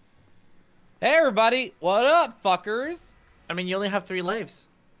again? Hey, everybody, what up, fuckers? I mean, you only have 3 lives.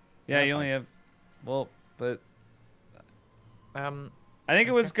 Yeah, That's you only have. Well, but I I think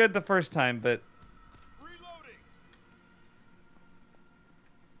it was good the first time, but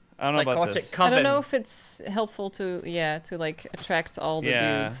I don't know about Psychotic this. I Coven. don't know if it's helpful to to like attract all the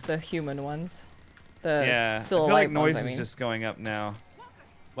Yeah. dudes, the human ones, the Yeah, still I feel like alive noise ones. I is mean, just going up now.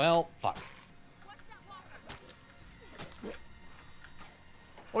 Well, fuck.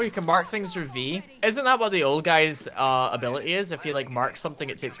 Or you can mark things through V. Isn't that what the old guy's ability is? If you like mark something,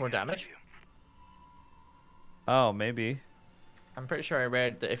 it takes more damage. Oh, maybe. I'm pretty sure I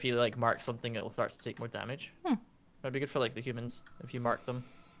read that if you like mark something, it will start to take more damage. Hmm. That'd be good for like the humans if you mark them.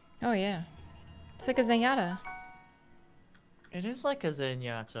 oh yeah, it's like a Zenyatta. It is like a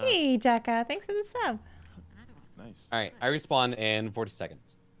Zenyatta. Hey, Jacka. Thanks for the sub. Nice. All right, I respawn in 40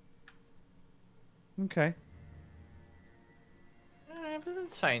 seconds. Okay.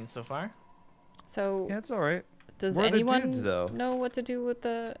 Everything's fine so far. So Yeah, it's all right. does Where are the anyone dudes, though? know what to do with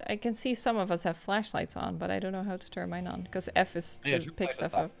the? I can see some of us have flashlights on, but I don't know how to turn mine on because F is to Yeah, pick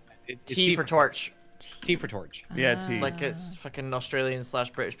stuff up. It's T for torch. T for torch. Yeah, T. Like it's fucking Australian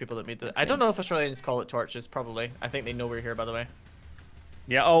 / British people that made the. I don't know if Australians call it torches. Probably. I think they know we're here, by the way.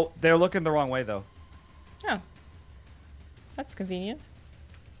 Yeah. Oh, they're looking the wrong way though. Oh, that's convenient.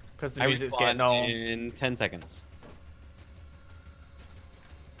 Because the I music's respawn getting all. in 10 seconds.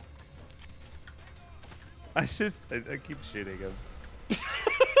 I keep shooting him.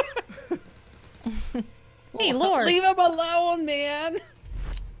 Hey, Lord. Leave him alone, man.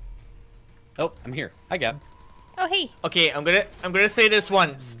 Oh, I'm here. Hi, Gab. Oh, hey. Okay, I'm gonna say this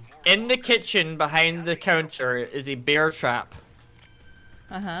once. In the kitchen behind the counter is a bear trap.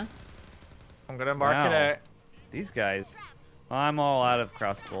 Uh-huh. I'm gonna mark it Wow. out. These guys. I'm all out of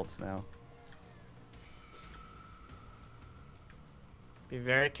cross bolts now. Be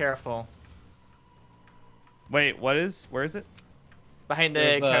very careful. Wait, where is it? Behind the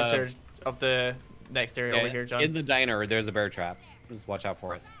There's, counter of the next area over here, John. In the diner, there's a bear trap. Just watch out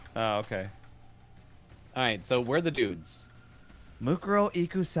for it. Oh, okay. All right, so where are the dudes? Mukuro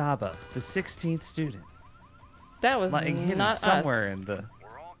Ikusaba, the 16th student. That was Lying hidden not somewhere us. in the...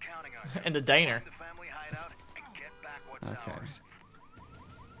 We're all counting on you. In the diner. The family hideout and get back what's Okay. ours.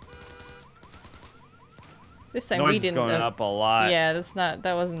 This time Noise we is didn't. going up a lot. Yeah,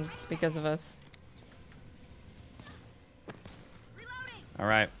 that wasn't because of us. All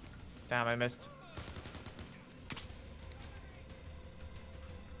right. Damn, I missed.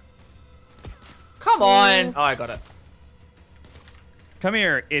 Come on! Oh, I got it. Come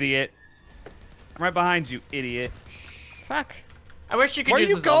here, idiot. I'm right behind you, idiot. Fuck. I wish you could Where are use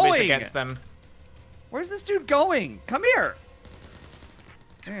you the zombies going? against them. Where's this dude going? Come here.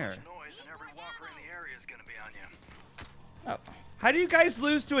 There. Noise and every walker in the area is gonna be on you. Oh. How do you guys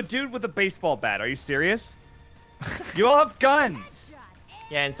lose to a dude with a baseball bat? Are you serious? You all have guns.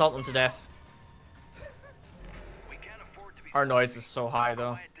 Yeah, insult them to death. We can't afford to be Our noise is so high,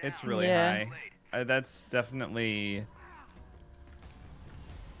 though. It's really Yeah. high. That's definitely...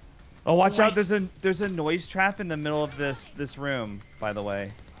 Oh, watch out! There's a noise trap in the middle of this room. By the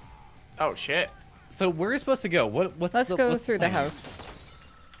way. Oh, shit. So where are we supposed to go? What's Let's the, go what's through the plan? house.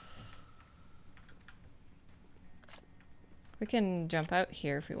 We can jump out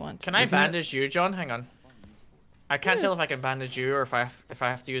here if we want. Can I We're gonna- bandage you, John? Hang on. I can't tell if I can Yes. bandage you or if I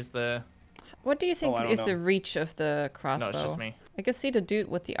have to use the... What do you think I don't is know. the reach of the crossbow? No, it's just me. I can see the dude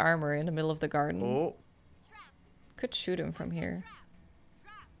with the armor in the middle of the garden. Oh. Could shoot him from here.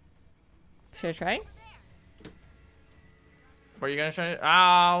 Should I try? Were you gonna try?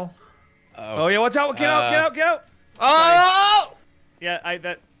 Ow. Oh yeah, watch out! Get out! Get out! Get out! Oh! Yeah,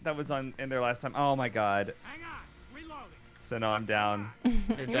 that was in there last time. Oh my god. Hang on. Reloading. So now I'm down. You're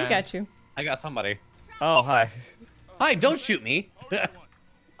We dead. got you. I got somebody. Oh hi. Hi, don't shoot me.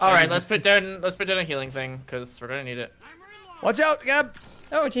 All right, let's put down a healing thing because we're gonna need it. Watch out, Gab.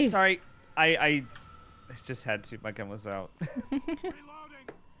 Oh jeez. Sorry, I just had to. My gun was out. Reloading.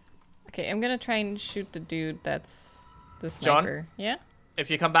 Okay, I'm gonna try and shoot the dude that's the John? sniper. Yeah? If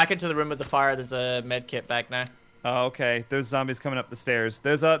you come back into the room with the fire, there's a med kit back now. Oh, okay. There's zombies coming up the stairs.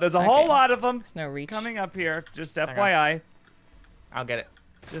 There's a whole lot of them There's no reach. coming up here. Just on. FYI. I'll get it.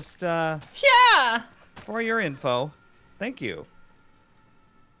 Just Yeah. for your info. Thank you.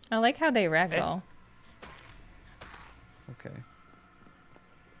 I like how they ragdoll. Okay.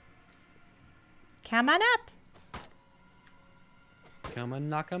 Come on up. Come and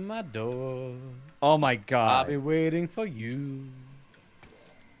knock on my door. Oh my I'll god. be waiting for you.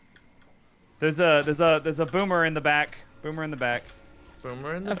 There's a boomer in the back. Boomer in the back.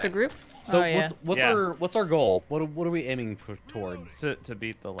 Boomer in the Of the back. group? So Oh, yeah. what's our goal? What are we aiming for towards? To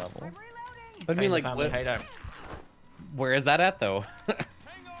beat the level. But I mean, Find the like, family what, hideout. where is that at though?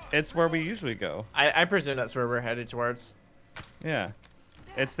 It's where we usually go. I presume that's where we're headed towards. Yeah.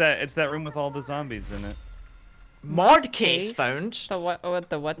 It's that room with all the zombies in it. Mod case found. The what? Oh,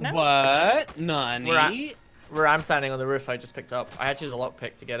 the what now? What? Nani? Where I'm standing on the roof, I just picked up. I had to use a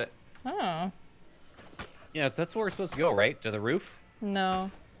lockpick to get it. Oh. Yes, that's where we're supposed to go, right? To the roof? No.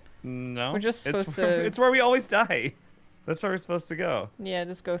 No. We're just it's supposed to- It's where we always die. That's where we're supposed to go. Yeah,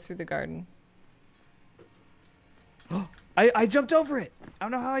 just go through the garden. I jumped over it. I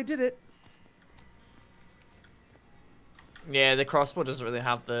don't know how I did it. Yeah, the crossbow doesn't really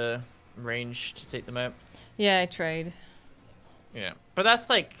have the range to take them out. Yeah, I tried. Yeah, but that's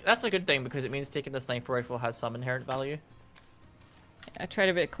a good thing because it means taking the sniper rifle has some inherent value. I tried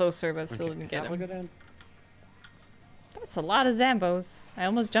a bit closer, but still didn't get Look him. at him. That's a lot of Zambos. I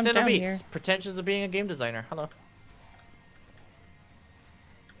almost jumped down here. Cenobeats, pretensions of being a game designer. Hello.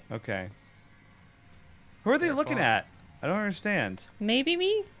 Okay. Who are they looking at? I don't understand. Maybe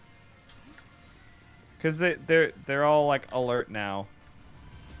me? Cause they're all like alert now.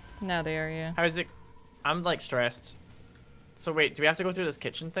 Now they are, yeah. How is it? I'm like stressed. So wait, do we have to go through this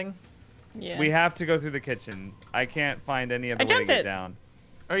kitchen thing? Yeah. We have to go through the kitchen. I can't find any other way to jumped get it. down.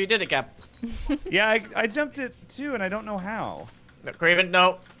 Oh, you did it, Gap. Yeah, I jumped it too, and I don't know how. No, Craven,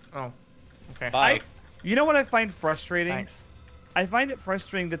 no. Oh, okay. Bye. You know what I find frustrating? Thanks. I find it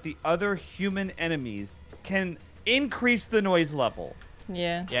frustrating that the other human enemies can increase the noise level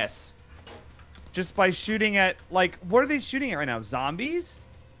Yeah. Yes. just by shooting at, like, what are they shooting at right now? Zombies?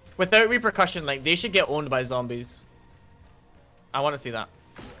 Without repercussion, like they should get owned by zombies. I want to see that.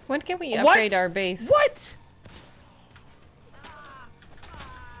 When can we What? upgrade our base? What?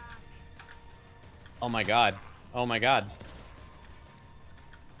 Oh my god. Oh my god.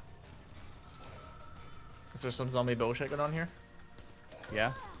 Is there some zombie bullshit going on here?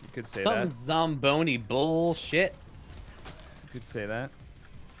 Yeah, you could say Some that. zomboni bullshit. You could say that.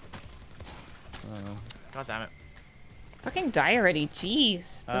 I don't know. God damn it. Fucking die already.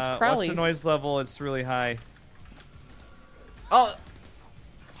 Jeez. Those crawlies. What's the noise level? It's really high. Oh,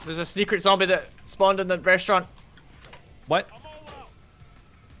 there's a secret zombie that spawned in the restaurant. What?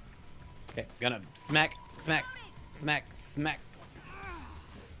 Okay, gonna smack, smack, smack, smack.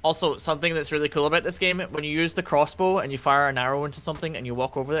 Also, something that's really cool about this game, when you use the crossbow and you fire an arrow into something and you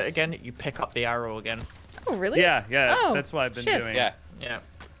walk over it again, you pick up the arrow again. Oh, really? Yeah, yeah. Oh, That's what I've been shit. doing. Yeah. Yeah.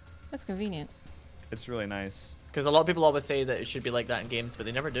 That's convenient. It's really nice. Because a lot of people always say that it should be like that in games, but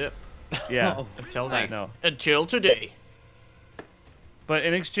they never do it. Yeah. Oh, Until nice. now. No. Until today. But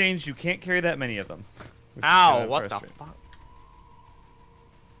in exchange, you can't carry that many of them. which is Ow, kinda what the frustrating. fuck?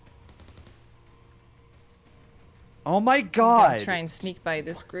 Oh my I'm god! gonna try and sneak by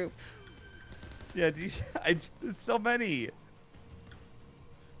this group. Yeah, there's so many.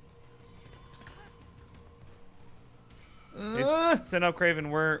 Send up Craven.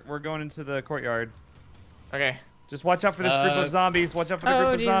 We're going into the courtyard. Okay. Just watch out for this group of zombies. Watch out for the group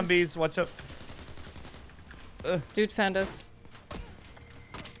of Jesus. zombies. Watch out. Dude found us.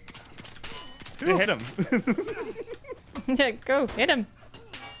 They hit him. Yeah, go. Hit him.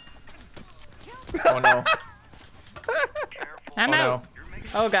 Oh no. I'm Oh out. no.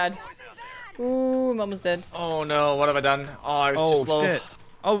 Oh, God. Ooh, I'm almost dead. Oh no, what have I done? Oh, I was too Oh slow. shit.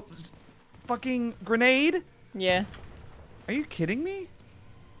 Oh, fucking grenade? Yeah. Are you kidding me?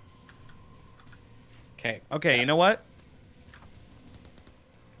 Okay. Okay, you know what?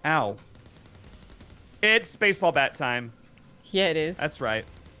 Ow. It's baseball bat time. Yeah, it is. That's right.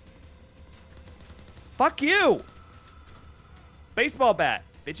 Fuck you! Baseball bat,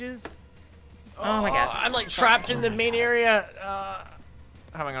 bitches. Oh my God. I'm like trapped in the main area.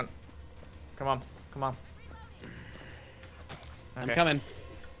 Hang on. Come on. Come on. I'm Okay. coming.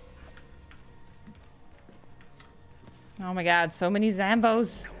 Oh my God, so many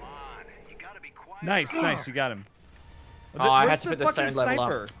Zambos. Come on, you gotta be quiet. Nice, nice, you got him. Oh, I Where's had to put the fucking sound level up.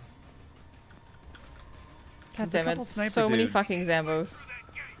 sniper? God There's a damn couple it. sniper So many dudes. fucking Zambos.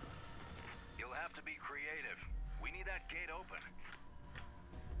 You'll have to be creative. We need that gate open.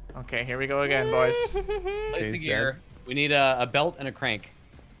 Okay, here we go again, boys. Place Okay, the Zed. gear. We need a belt and a crank.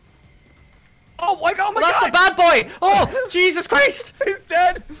 Oh my god! Oh my Well, that's god! the bad boy! Oh, Jesus Christ! He's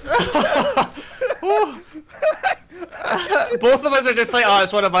dead! Both of us are just like, oh,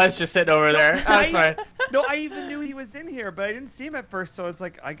 it's one of us just sitting over there. That's fine. No, I even knew he was in here, but I didn't see him at first, so it's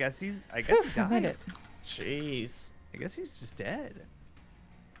like, I guess he died. it. Jeez. I guess he's just dead.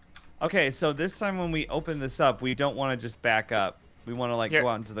 Okay, so this time when we open this up, we don't want to just back up. We want to like Here. go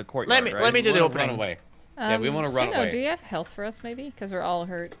out into the courtyard. Let me do the Run opening. away. Yeah, we want to run Sino, away. do you have health for us maybe? Because we're all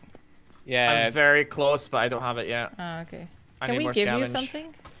hurt. Yeah. I'm very close, but I don't have it yet. Oh, okay. I Can need we more give you scavenge.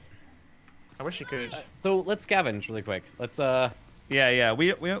 something? I wish you could. So let's scavenge really quick. Let's Yeah,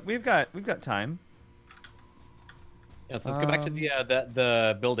 we've got time. yes, let's go back to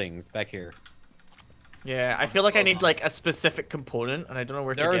the buildings back here. Yeah, I feel like I need like a specific component, and I don't know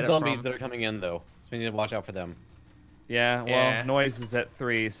where There to are get zombies it from. that are coming in though, so we need to watch out for them. Yeah, well, Yeah. noise is at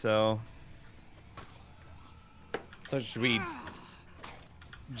 3, so So should we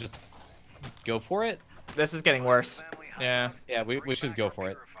just go for it? This is getting worse. Yeah. Yeah, we should go for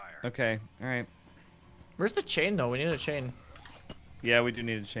it. okay, all right. Where's the chain though? We need a chain. Yeah, we do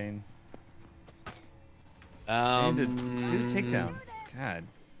need a chain. Um, We need to do the takedown. God.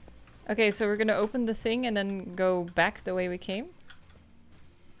 Okay, so we're gonna open the thing and then go back the way we came?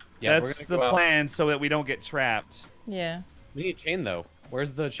 yeah, we're That's gonna the go out. plan, so that we don't get trapped. Yeah. We need a chain though.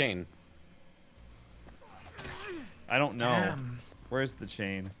 Where's the chain? I don't know. Damn. Where's the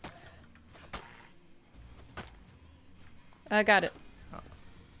chain? I got it.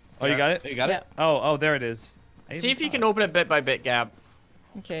 Oh, you got it? Oh, you got Yeah. it? Oh, there it is. I See even if you saw can it. open it bit by bit, Gab.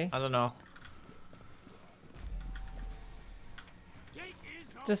 Okay. I don't know.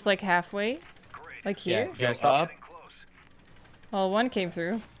 Just like halfway? Like here? Yeah, Yeah, stop. up. Well, one came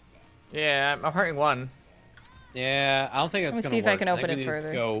through. Yeah, I'm hurting one. Yeah, I don't think that's Let me gonna see if I work. can think open we it need to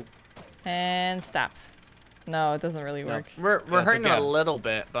further. Go. And stop. No, it doesn't really No. work. We're so hurting them a Gab. little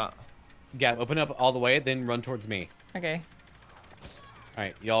bit, but Gab, open up all the way, then run towards me. Okay. All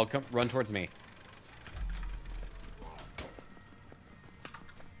right, y'all come run towards me.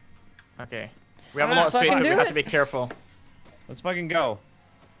 okay. We have a Let's lot of space, fucking but we do have it. to be careful. Let's fucking go.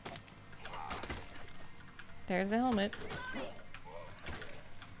 There's the helmet.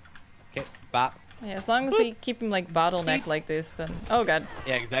 Okay, bop. Yeah, as long as we keep him like bottleneck like this, then. Oh god.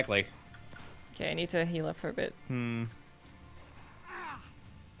 Yeah, exactly. Okay, I need to heal up for a bit. Hmm.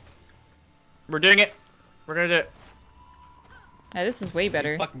 We're doing it. We're gonna do it. Ah, this is way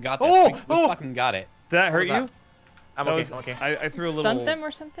better. We fucking got this. Oh, we oh. fucking got it. Did that hurt was that? you? I'm That okay. was- I'm okay. I threw a little. Stunt them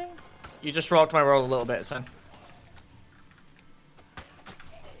or something? You just rocked my world a little bit. It's fine.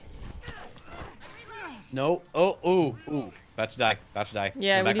 No. Oh, ooh, ooh. About to die. About to die.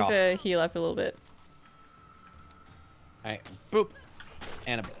 Yeah, Go we back need off. to heal up a little bit. All right. Boop.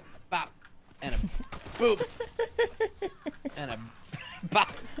 And a bop. And a boop. And a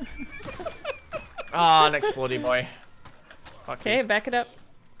bop. Ah, an explodey boy. Fuck Okay, you. back it up.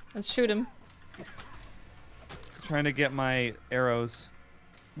 Let's shoot him. Trying to get my arrows.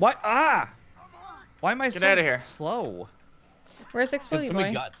 What? Ah! Why am I Get so outta here. slow? Where's There's Explodey so many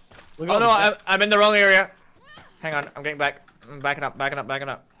Boy? guts. Look Oh at no, all the guts. I'm in the wrong area. Hang on, I'm getting back. I'm backing up, backing up, backing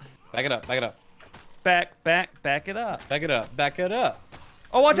up. Back it up. Back it up. Back it up. Back it up. Back it up.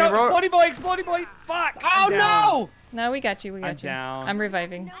 Oh, watch out! Bro- Explodey boy! Fuck! Oh I'm down. no! No, we got you. We got I'm you. down. I'm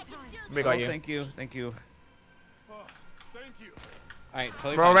reviving. We got Oh, you. thank you. Thank you. Thank you. All right.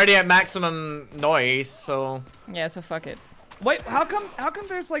 Totally We're fine. already at maximum noise, so Yeah, so fuck it. Wait, how come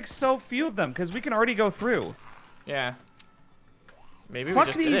there's like so few of them? Because we can already go through. yeah. Maybe we Fuck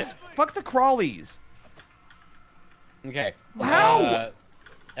just these. did it. Fuck the crawlies. Okay. How?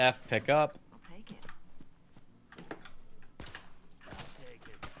 F pick up.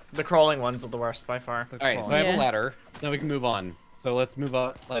 The crawling ones are the worst by far. All right. So I have Yeah. a ladder. So now we can move on. So let's move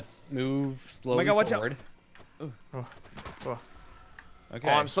on. Let's move slowly God, watch out. forward. Oh, Okay.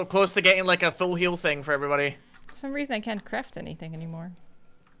 I'm so close to getting like a full heal thing for everybody. For some reason, I can't craft anything anymore.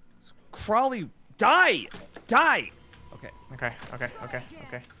 Crawly, die! Die! Okay. Okay, okay, okay,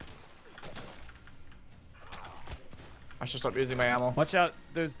 okay. I should stop using my ammo. Watch out.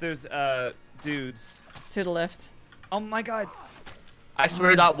 There's dudes. To the left. Oh my god. I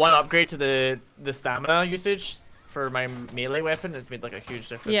swear that one upgrade to the stamina usage for my melee weapon has made like a huge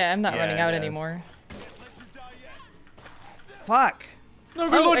difference. Yeah, I'm not Yeah, running out it is. anymore. Fuck. No, Oh,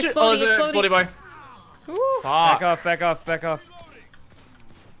 reload it. Oh, there's an explodey. explodey boy. Woo. Back Fuck. off, back off, back off.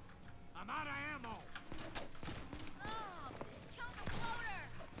 I'm out of ammo.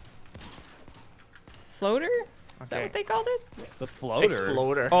 Floater? Is that Okay. what they called it? The floater.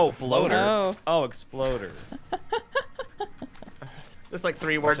 Exploder. Oh, floater. Oh. Oh, exploder. There's like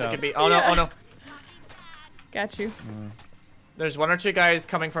 3 words it out. could be. Oh no, Yeah. oh no. Got you. There's 1 or 2 guys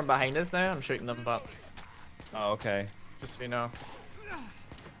coming from behind us now. I'm shooting them, but Oh, okay. just so you know.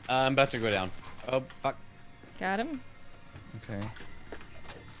 I'm about to go down. Oh, fuck. Got him. Okay.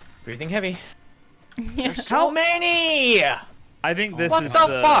 Breathing heavy. Yeah. So many! I think this What is the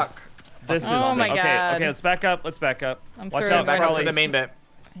fuck? This is Oh my okay. God. Okay, let's back up. Let's back up. I'm Watch sorry, out. I'm Back up to Probably. the main bit.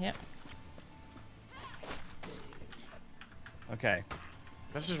 Yep. Okay.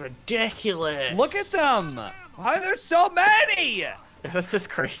 This is ridiculous. Look at them. Why are there so many? This is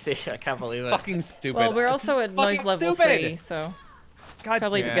crazy. I can't believe it. Fucking stupid. Well, we're also This at is noise fucking level stupid. 3, so God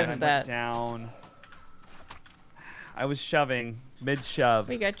Probably damn, because I of went that. Down. I was shoving mid shove.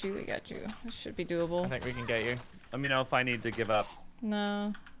 we got you. We got you. This should be I doable. think we can get you. Let me know if I need to give up.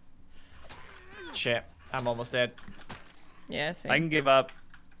 No. Shit. I'm almost dead. Yeah, same. I can give up.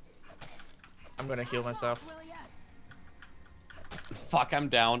 I'm gonna heal myself. Fuck, I'm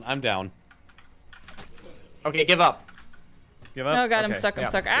down. I'm down. Okay, give up. Give up. Oh god, I'm Okay. stuck. I'm yeah.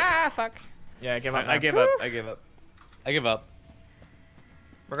 stuck. Ah, fuck. Yeah, give up. I give up. I give up. I give up.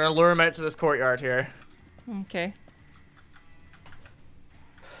 We're gonna lure him out to this courtyard here. Okay.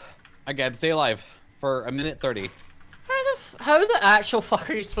 I Gab, stay alive for a minute 30. How the actual fuck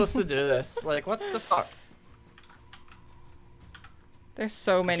are you supposed to do this? Like, what the fuck? There's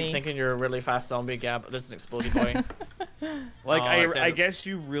so I keep many. thinking you're a really fast zombie, Gab, but there's an explodey boy. Like Oh, I guess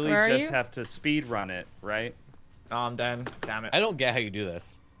you really Where are just you? have to speed run it, right? Oh, I'm down. Damn it. I don't get how you do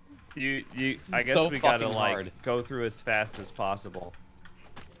this. You I guess so we gotta fucking like hard. go through as fast as possible.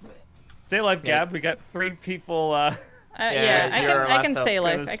 Stay alive, Yeah. Gab. We got 3 people. Yeah, I you're can last up. stay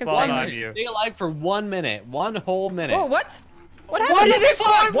alive. gonna I can spawn stay on alive. you. Stay alive for 1 minute. 1 whole minute. Oh, what? What What happened? is this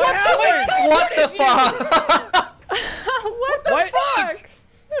one? What happened? What the fuck? What the What? fuck?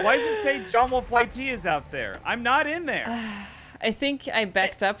 Why does it say John Wolf YT is out there? I'm not in there. I think I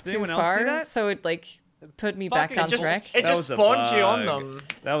backed up Did too anyone else see far, that? so it like put me back fucking on just, track. it That just was a spawned you on bug. them.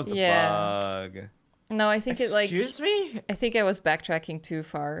 That was a Yeah. bug. No, I think it like Excuse me? I think I was backtracking too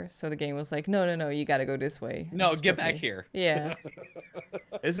far, so the game was like, no, you gotta go this way. and No, just get put back me- here. Yeah.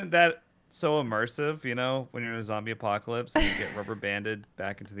 Isn't that so immersive, you know, when you're in a zombie apocalypse and you get rubber banded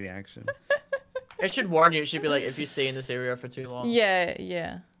back into the action? It should warn you. It should be like, if you stay in this area for too long.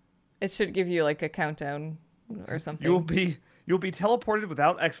 Yeah. It should give you like a countdown or something. You'll be teleported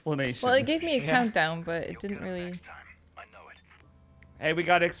without explanation. Well, it gave me a Yeah. countdown, but it didn't really. Next time. I know it. Hey, we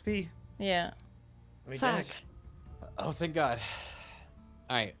got XP. Yeah. We Fuck. did. Oh, thank God.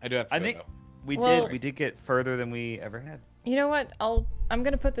 All right, I do have to I go, think though. Well- we did get further than we ever had. You know what? I'm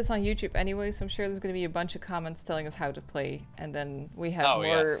gonna put this on YouTube anyway, so I'm sure there's gonna be a bunch of comments telling us how to play, and then we have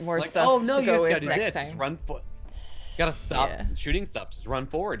more Like, stuff oh, no, to you go gotta with do next this. time. Just run for. Gotta stop Yeah. shooting stuff. Just run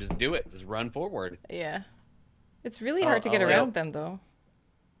forward. Just do it. Just run forward. Yeah. It's really hard to get yeah. around them though.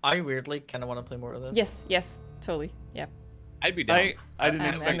 I weirdly kind of want to play more of this. Yes, totally. Yep. I'd be down. I didn't I'm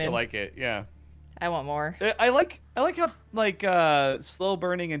expect to in. like it. Yeah. I want more. I like how like slow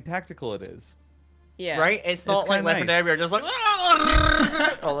burning and tactical it is. Yeah. Right? It's not like kinda Left 4 Dead nice. where you're just like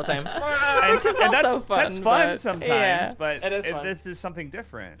all the time. Which is And also fun. That's fun but- sometimes, yeah. but It is fun. this is something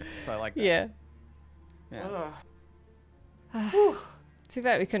different. So I like that. Yeah. Yeah. Too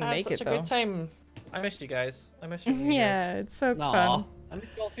bad we couldn't I had make such it a though. good time. I missed you guys. I missed you. guys. Yeah, it's so Aw, fun. I miss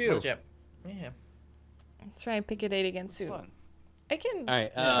y'all too. Legit. Yeah. Let's try and pick a date again It's soon. fun. I can All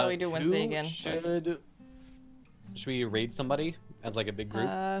right. probably do Wednesday who again. but- Should we raid somebody as like a big group?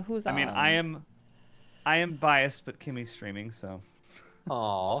 Who's I on? mean, I am biased, but Kimmy's streaming, so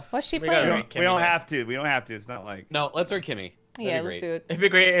Aw. What's she We gotta playing? raid we don't Kimmy. have to. We don't have to. It's not like No, let's raid Kimmy. That'd Yeah, be let's great. do it. It'd be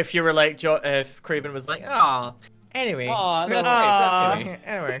great if you were like, if Craven was like, ah. Anyway. Aw, so that's Aw. right. That's Kimmy.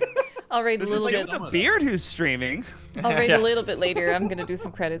 Anyway. I'll raid a this is little like bit. with the beard who's streaming. I'll raid Yeah. a little bit later. I'm gonna do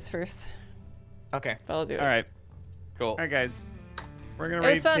some credits first, Okay. but I'll do it. All right, Cool. all right, guys. We're gonna It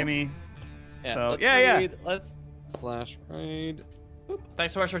raid was fun. Kimmy. So let's yeah. raid, Let's /raid.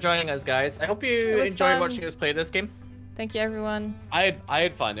 Thanks so much for joining us, guys. I hope you was enjoyed fun. watching us play this game. Thank you, everyone. I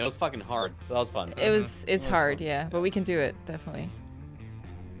had fun. It was fucking hard. But that was fun. It's was hard, fun. yeah, but we can do it definitely.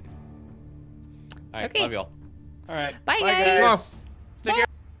 All right. Okay. Love y'all. Bye, Bye, guys. guys. Take care.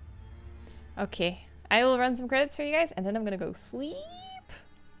 Okay, I will run some credits for you guys, and then I'm gonna go sleep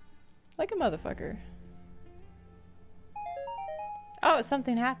like a motherfucker. Oh,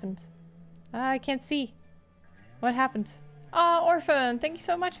 something happened. I can't see. What happened? Oh, Orphan, thank you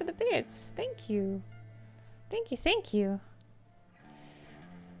so much for the bits. Thank you. Thank you, thank you.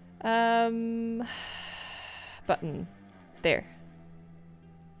 Button. There.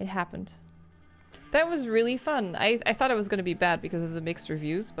 It happened. That was really fun. I thought it was going to be bad because of the mixed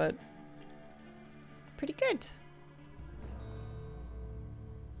reviews, but pretty good.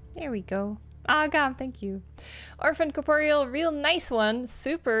 There we go. Ah, God, thank you. Orphan Corporeal, real nice one.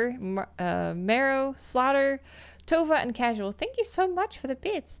 Super. Marrow, Slaughter, Tova, and Casual. Thank you so much for the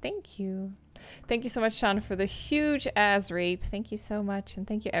bits. Thank you. Thank you so much, Sean, for the huge ass raid. Thank you so much. And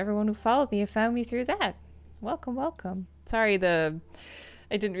thank you everyone who followed me and found me through that. Welcome, welcome. Sorry, I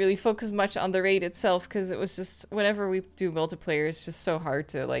didn't really focus much on the raid itself because it was just, whenever we do multiplayer, it's just so hard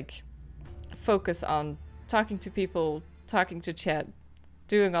to like focus on talking to people, talking to chat,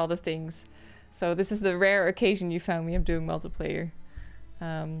 doing all the things. So this is the rare occasion you found me I'm doing multiplayer.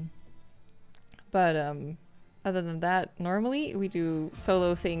 Other than that, normally we do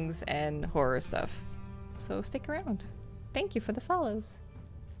solo things and horror stuff. So stick around. Thank you for the follows.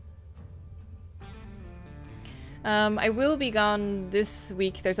 I will be gone this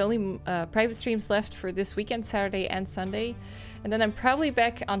week. There's only private streams left for this weekend, Saturday and Sunday. And then I'm probably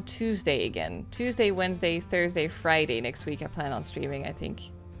back on Tuesday again. Tuesday, Wednesday, Thursday, Friday next week I plan on streaming, I think.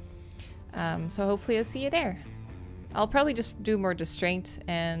 So hopefully I'll see you there. I'll probably just do more Distraint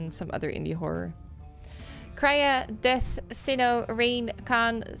and some other indie horror. Krya, Death, Sino, Rain,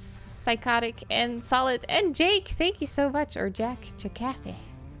 Khan, Psychotic, and Solid, and Jake, thank you so much, or Jack, Jackafe,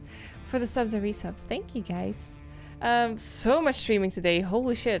 for the subs and resubs. Thank you, guys. So much streaming today,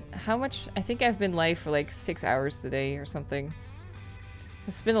 holy shit. How much? I think I've been live for like 6 hours today or something.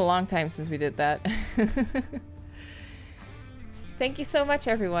 It's been a long time since we did that. Thank you so much,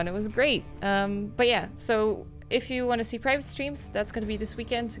 everyone. It was great. But yeah, so if you want to see private streams, that's going to be this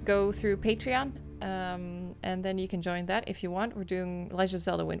weekend. Go through Patreon, and then you can join that if you want. We're doing Legend of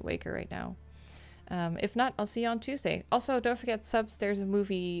Zelda Wind Waker right now. If not, I'll see you on Tuesday. Also, don't forget subs. There's a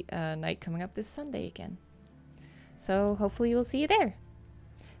movie night coming up this Sunday again. So hopefully we'll see you there.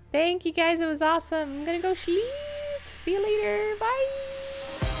 Thank you, guys. It was awesome. I'm going to go sleep. See you later. Bye.